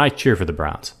I cheer for the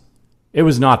Browns. It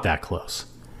was not that close.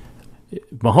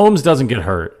 Mahomes doesn't get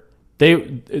hurt.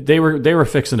 They were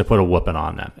fixing to put a whooping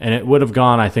on them, and it would have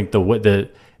gone, I think, the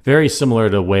very similar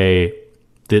to the way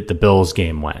that the Bills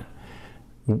game went,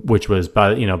 which was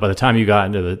by the time you got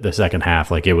into the second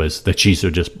half, like it was the Chiefs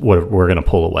were going to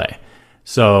pull away.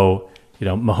 So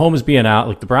Mahomes being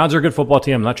out, the Browns are a good football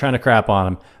team. I'm not trying to crap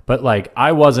on them, but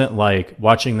I wasn't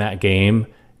watching that game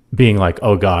being like,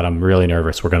 oh God, I'm really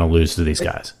nervous. We're going to lose to these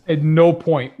guys. At no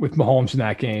point with Mahomes in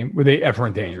that game were they ever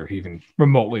in danger of even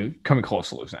remotely coming close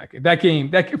to losing that game.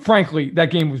 Frankly,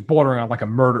 that game was bordering on like a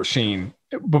murder scene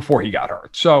before he got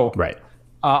hurt. So right.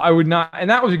 I would not, and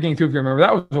that was a game too, if you remember,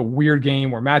 that was a weird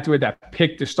game where Matthew had that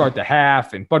pick to start the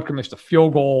half and Butker missed a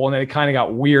field goal and then it kind of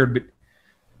got weird. But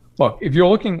look, if you're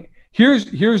looking, here's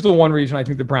the one reason I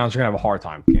think the Browns are going to have a hard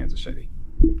time with Kansas City.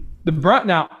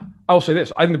 Now, I will say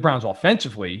this. I think the Browns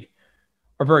offensively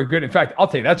are very good. In fact, I'll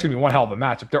tell you, that's going to be one hell of a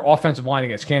matchup. Their offensive line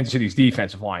against Kansas City's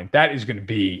defensive line, that is going to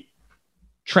be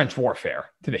trench warfare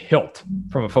to the hilt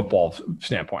from a football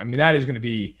standpoint. I mean, that is going to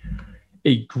be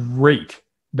a great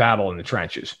battle in the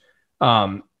trenches.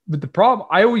 But the problem,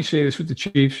 I always say this with the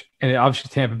Chiefs, and obviously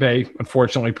Tampa Bay,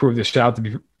 unfortunately, proved this out to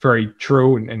be very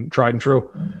true and tried and true.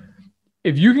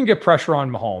 if you can get pressure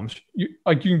on Mahomes, you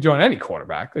can do on any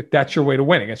quarterback. Like, that's your way to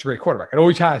win against a great quarterback. It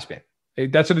always has been.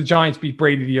 That's how the Giants beat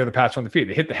Brady the year the Pats on the field.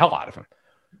 They hit the hell out of him.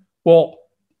 Well,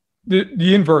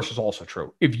 the inverse is also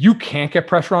true. If you can't get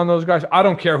pressure on those guys, I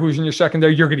don't care who's in your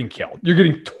secondary, you're getting killed. You're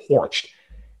getting torched.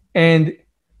 And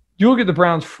you look at the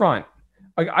Browns front.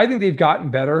 Like, I think they've gotten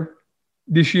better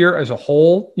this year as a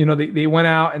whole. You know, they went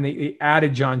out and they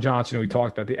added John Johnson, who we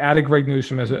talked about. They added Greg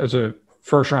Newsome as a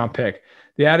first-round pick.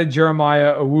 They added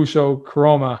Jeremiah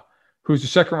Owusu-Koroma, who's a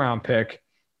second-round pick,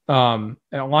 and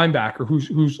a linebacker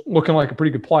who's looking like a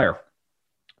pretty good player.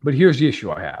 But here's the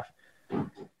issue I have.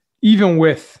 Even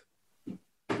with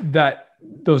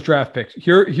those draft picks,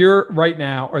 here right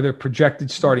now are their projected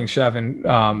starting 7,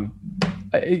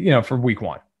 for week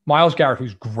 1. Myles Garrett,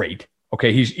 who's great.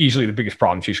 Okay, he's easily the biggest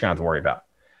problem she's going to have to worry about.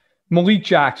 Malik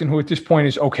Jackson, who at this point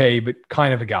is okay, but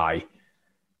kind of a guy.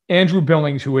 Andrew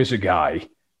Billings, who is a guy.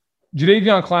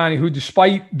 Jadeveon Clowney, who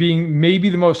despite being maybe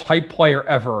the most hyped player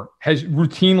ever, has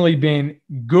routinely been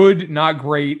good, not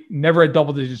great, never had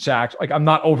double-digit sacks. Like, I'm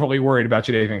not overly worried about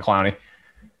Jadeveon Clowney.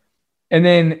 And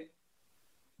then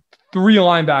 3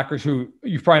 linebackers who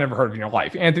you've probably never heard of in your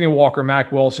life. Anthony Walker,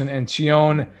 Mac Wilson, and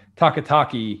Sion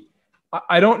Takataki.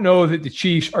 I don't know that the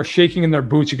Chiefs are shaking in their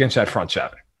boots against that front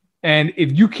 7. And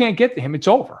if you can't get to him, it's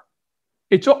over.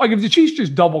 It's like if the Chiefs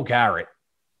just double Garrett,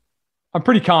 I'm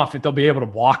pretty confident they'll be able to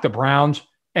block the Browns.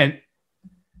 And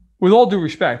with all due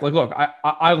respect, like, look,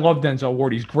 I love Denzel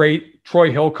Ward. He's great.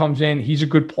 Troy Hill comes in. He's a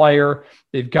good player.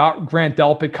 They've got Grant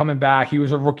Delpit coming back. He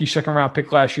was a rookie second-round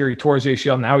pick last year. He tore his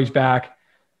ACL. Now he's back.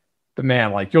 But,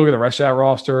 man, like, you look at the rest of that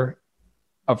roster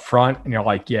up front, and you're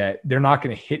like, yeah, they're not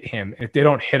going to hit him. And if they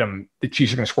don't hit him, the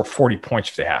Chiefs are going to score 40 points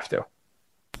if they have to.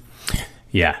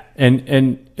 Yeah, and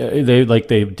they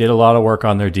did a lot of work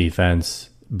on their defense,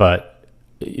 but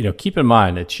keep in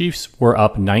mind the Chiefs were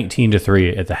up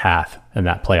 19-3 at the half in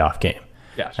that playoff game.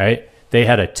 Yes, right. They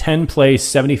had a 10-play,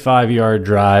 75-yard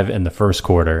drive in the first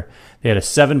quarter. They had a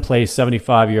 7-play,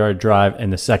 75-yard drive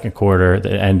in the second quarter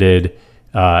that ended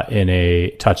in a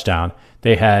touchdown.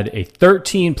 They had a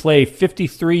 13-play,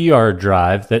 53-yard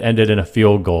drive that ended in a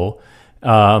field goal,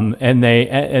 and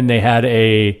they had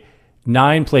a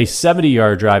 9-play,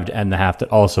 70-yard drive to end the half that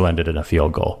also ended in a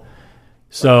field goal.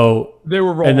 So they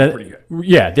were rolling pretty good.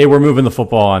 Yeah, they were moving the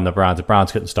football on the Browns. The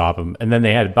Browns couldn't stop them. And then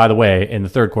they had, by the way, in the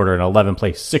third quarter, an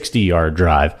 11-play, 60-yard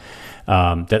drive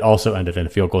that also ended in a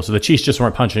field goal. So the Chiefs just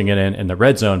weren't punching it in the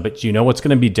red zone. But do you know what's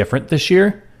going to be different this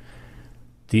year?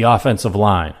 The offensive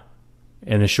line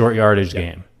in the short yardage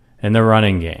game and the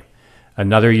running game.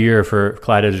 Another year for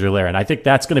Clyde Edwards-Helaire. And I think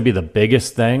that's going to be the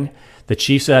biggest thing. The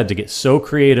Chiefs had to get so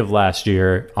creative last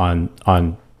year on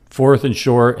 4th and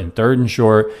short and 3rd and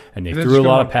short, and they threw a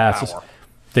lot of passes.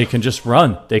 They can just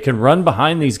run. They can run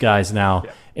behind these guys now,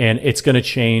 and it's going to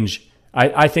change.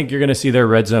 I think you're going to see their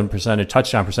red zone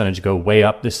touchdown percentage go way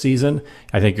up this season.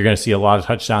 I think you're going to see a lot of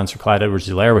touchdowns for Clyde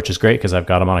Edwards-Helaire, which is great because I've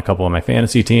got him on a couple of my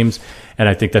fantasy teams, and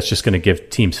I think that's just going to give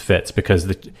teams fits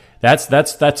because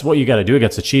that's what you got to do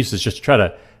against the Chiefs is just try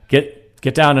to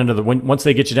get down into once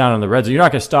they get you down in the red zone, you're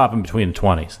not going to stop them between the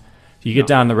 20s. You get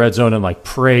down in the red zone and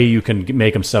pray you can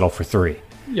make them settle for 3.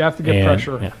 You have to get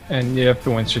pressure, and you have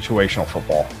to win situational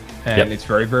football. And it's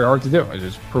very, very hard to do.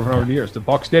 It's proven over the years. The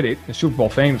Bucs did it in the Super Bowl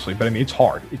famously, but I mean, it's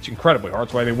hard. It's incredibly hard.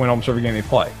 That's why they win almost every game they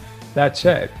play. That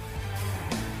said,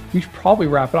 we should probably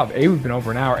wrap it up. A, we've been over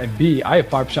an hour, and B, I have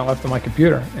 5% left on my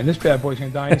computer, and this bad boy's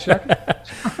going to die in a second.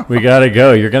 We got to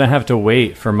go. You're going to have to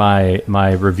wait for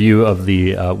my review of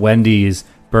the Wendy's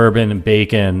bourbon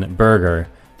bacon burger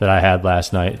that I had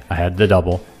last night. I had the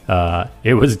double.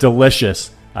 It was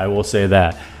delicious. I will say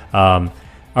that. All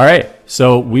right.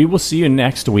 So we will see you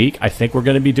next week. I think we're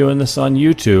going to be doing this on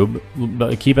YouTube,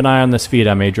 but keep an eye on this feed.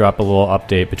 I may drop a little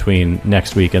update between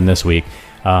next week and this week.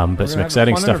 But some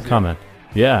exciting stuff coming.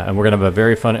 Yeah. And we're going to have a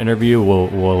very fun interview.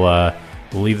 We'll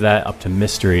leave that up to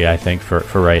mystery, I think,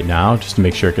 for right now, just to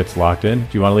make sure it gets locked in. Do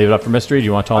you want to leave it up for mystery? Do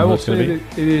you want to tell them what it's going to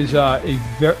be? It is a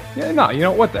very you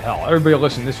know what the hell? Everybody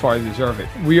listen this far, they deserve it.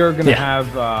 We are going to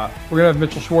have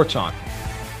Mitchell Schwartz on.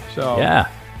 So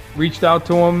reached out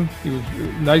to him. He was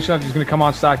nice enough. He's going to come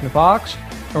on Stacking the Box.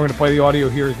 And we're going to play the audio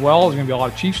here as well. There's going to be a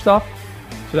lot of Chief stuff.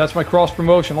 So that's my cross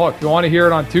promotion. Look, if you want to hear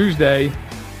it on Tuesday,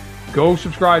 go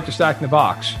subscribe to Stacking the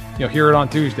Box. You'll hear it on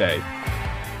Tuesday.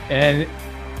 And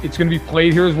it's going to be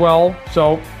played here as well.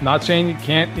 So not saying you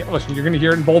can't. Listen, you're going to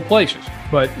hear it in both places.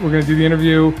 But we're going to do the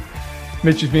interview.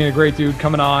 Mitch is being a great dude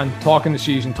coming on, talking the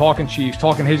season, talking Chiefs,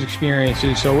 talking his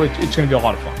experiences. So it's going to be a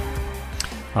lot of fun.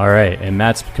 All right. And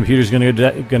Matt's computer's going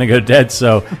to go dead.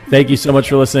 So thank you so much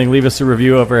for listening. Leave us a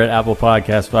review over at Apple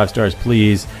Podcasts, 5 stars,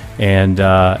 please. And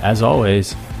as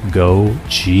always, Go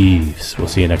Chiefs. We'll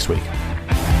see you next week.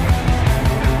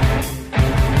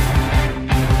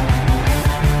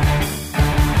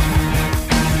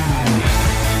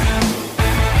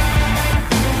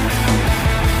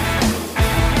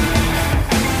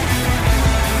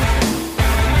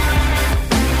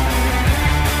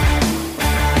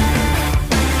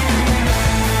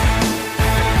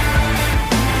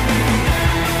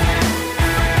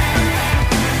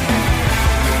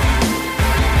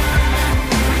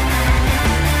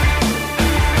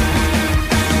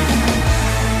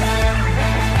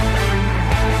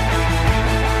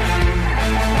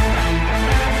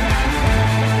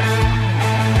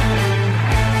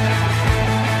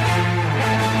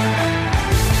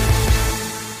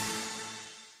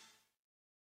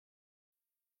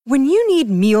 When you need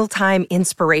mealtime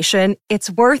inspiration, it's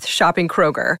worth shopping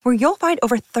Kroger, where you'll find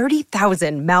over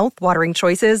 30,000 mouth-watering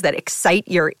choices that excite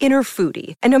your inner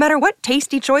foodie. And no matter what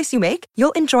tasty choice you make,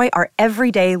 you'll enjoy our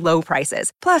everyday low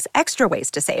prices, plus extra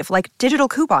ways to save, like digital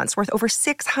coupons worth over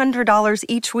 $600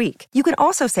 each week. You can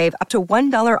also save up to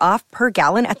 $1 off per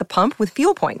gallon at the pump with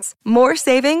fuel points. More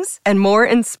savings and more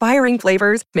inspiring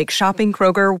flavors make shopping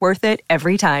Kroger worth it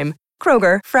every time.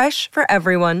 Kroger, fresh for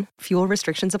everyone. Fuel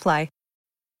restrictions apply.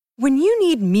 When you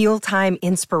need mealtime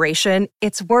inspiration,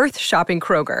 it's worth shopping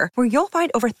Kroger, where you'll find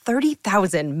over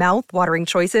 30,000 mouth-watering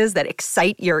choices that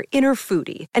excite your inner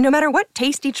foodie. And no matter what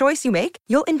tasty choice you make,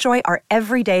 you'll enjoy our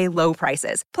everyday low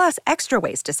prices, plus extra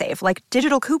ways to save, like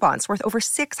digital coupons worth over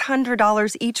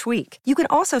 $600 each week. You can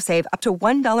also save up to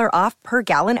 $1 off per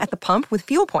gallon at the pump with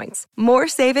fuel points. More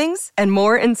savings and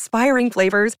more inspiring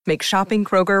flavors make shopping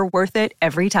Kroger worth it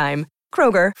every time.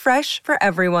 Kroger, fresh for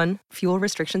everyone. Fuel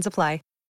restrictions apply.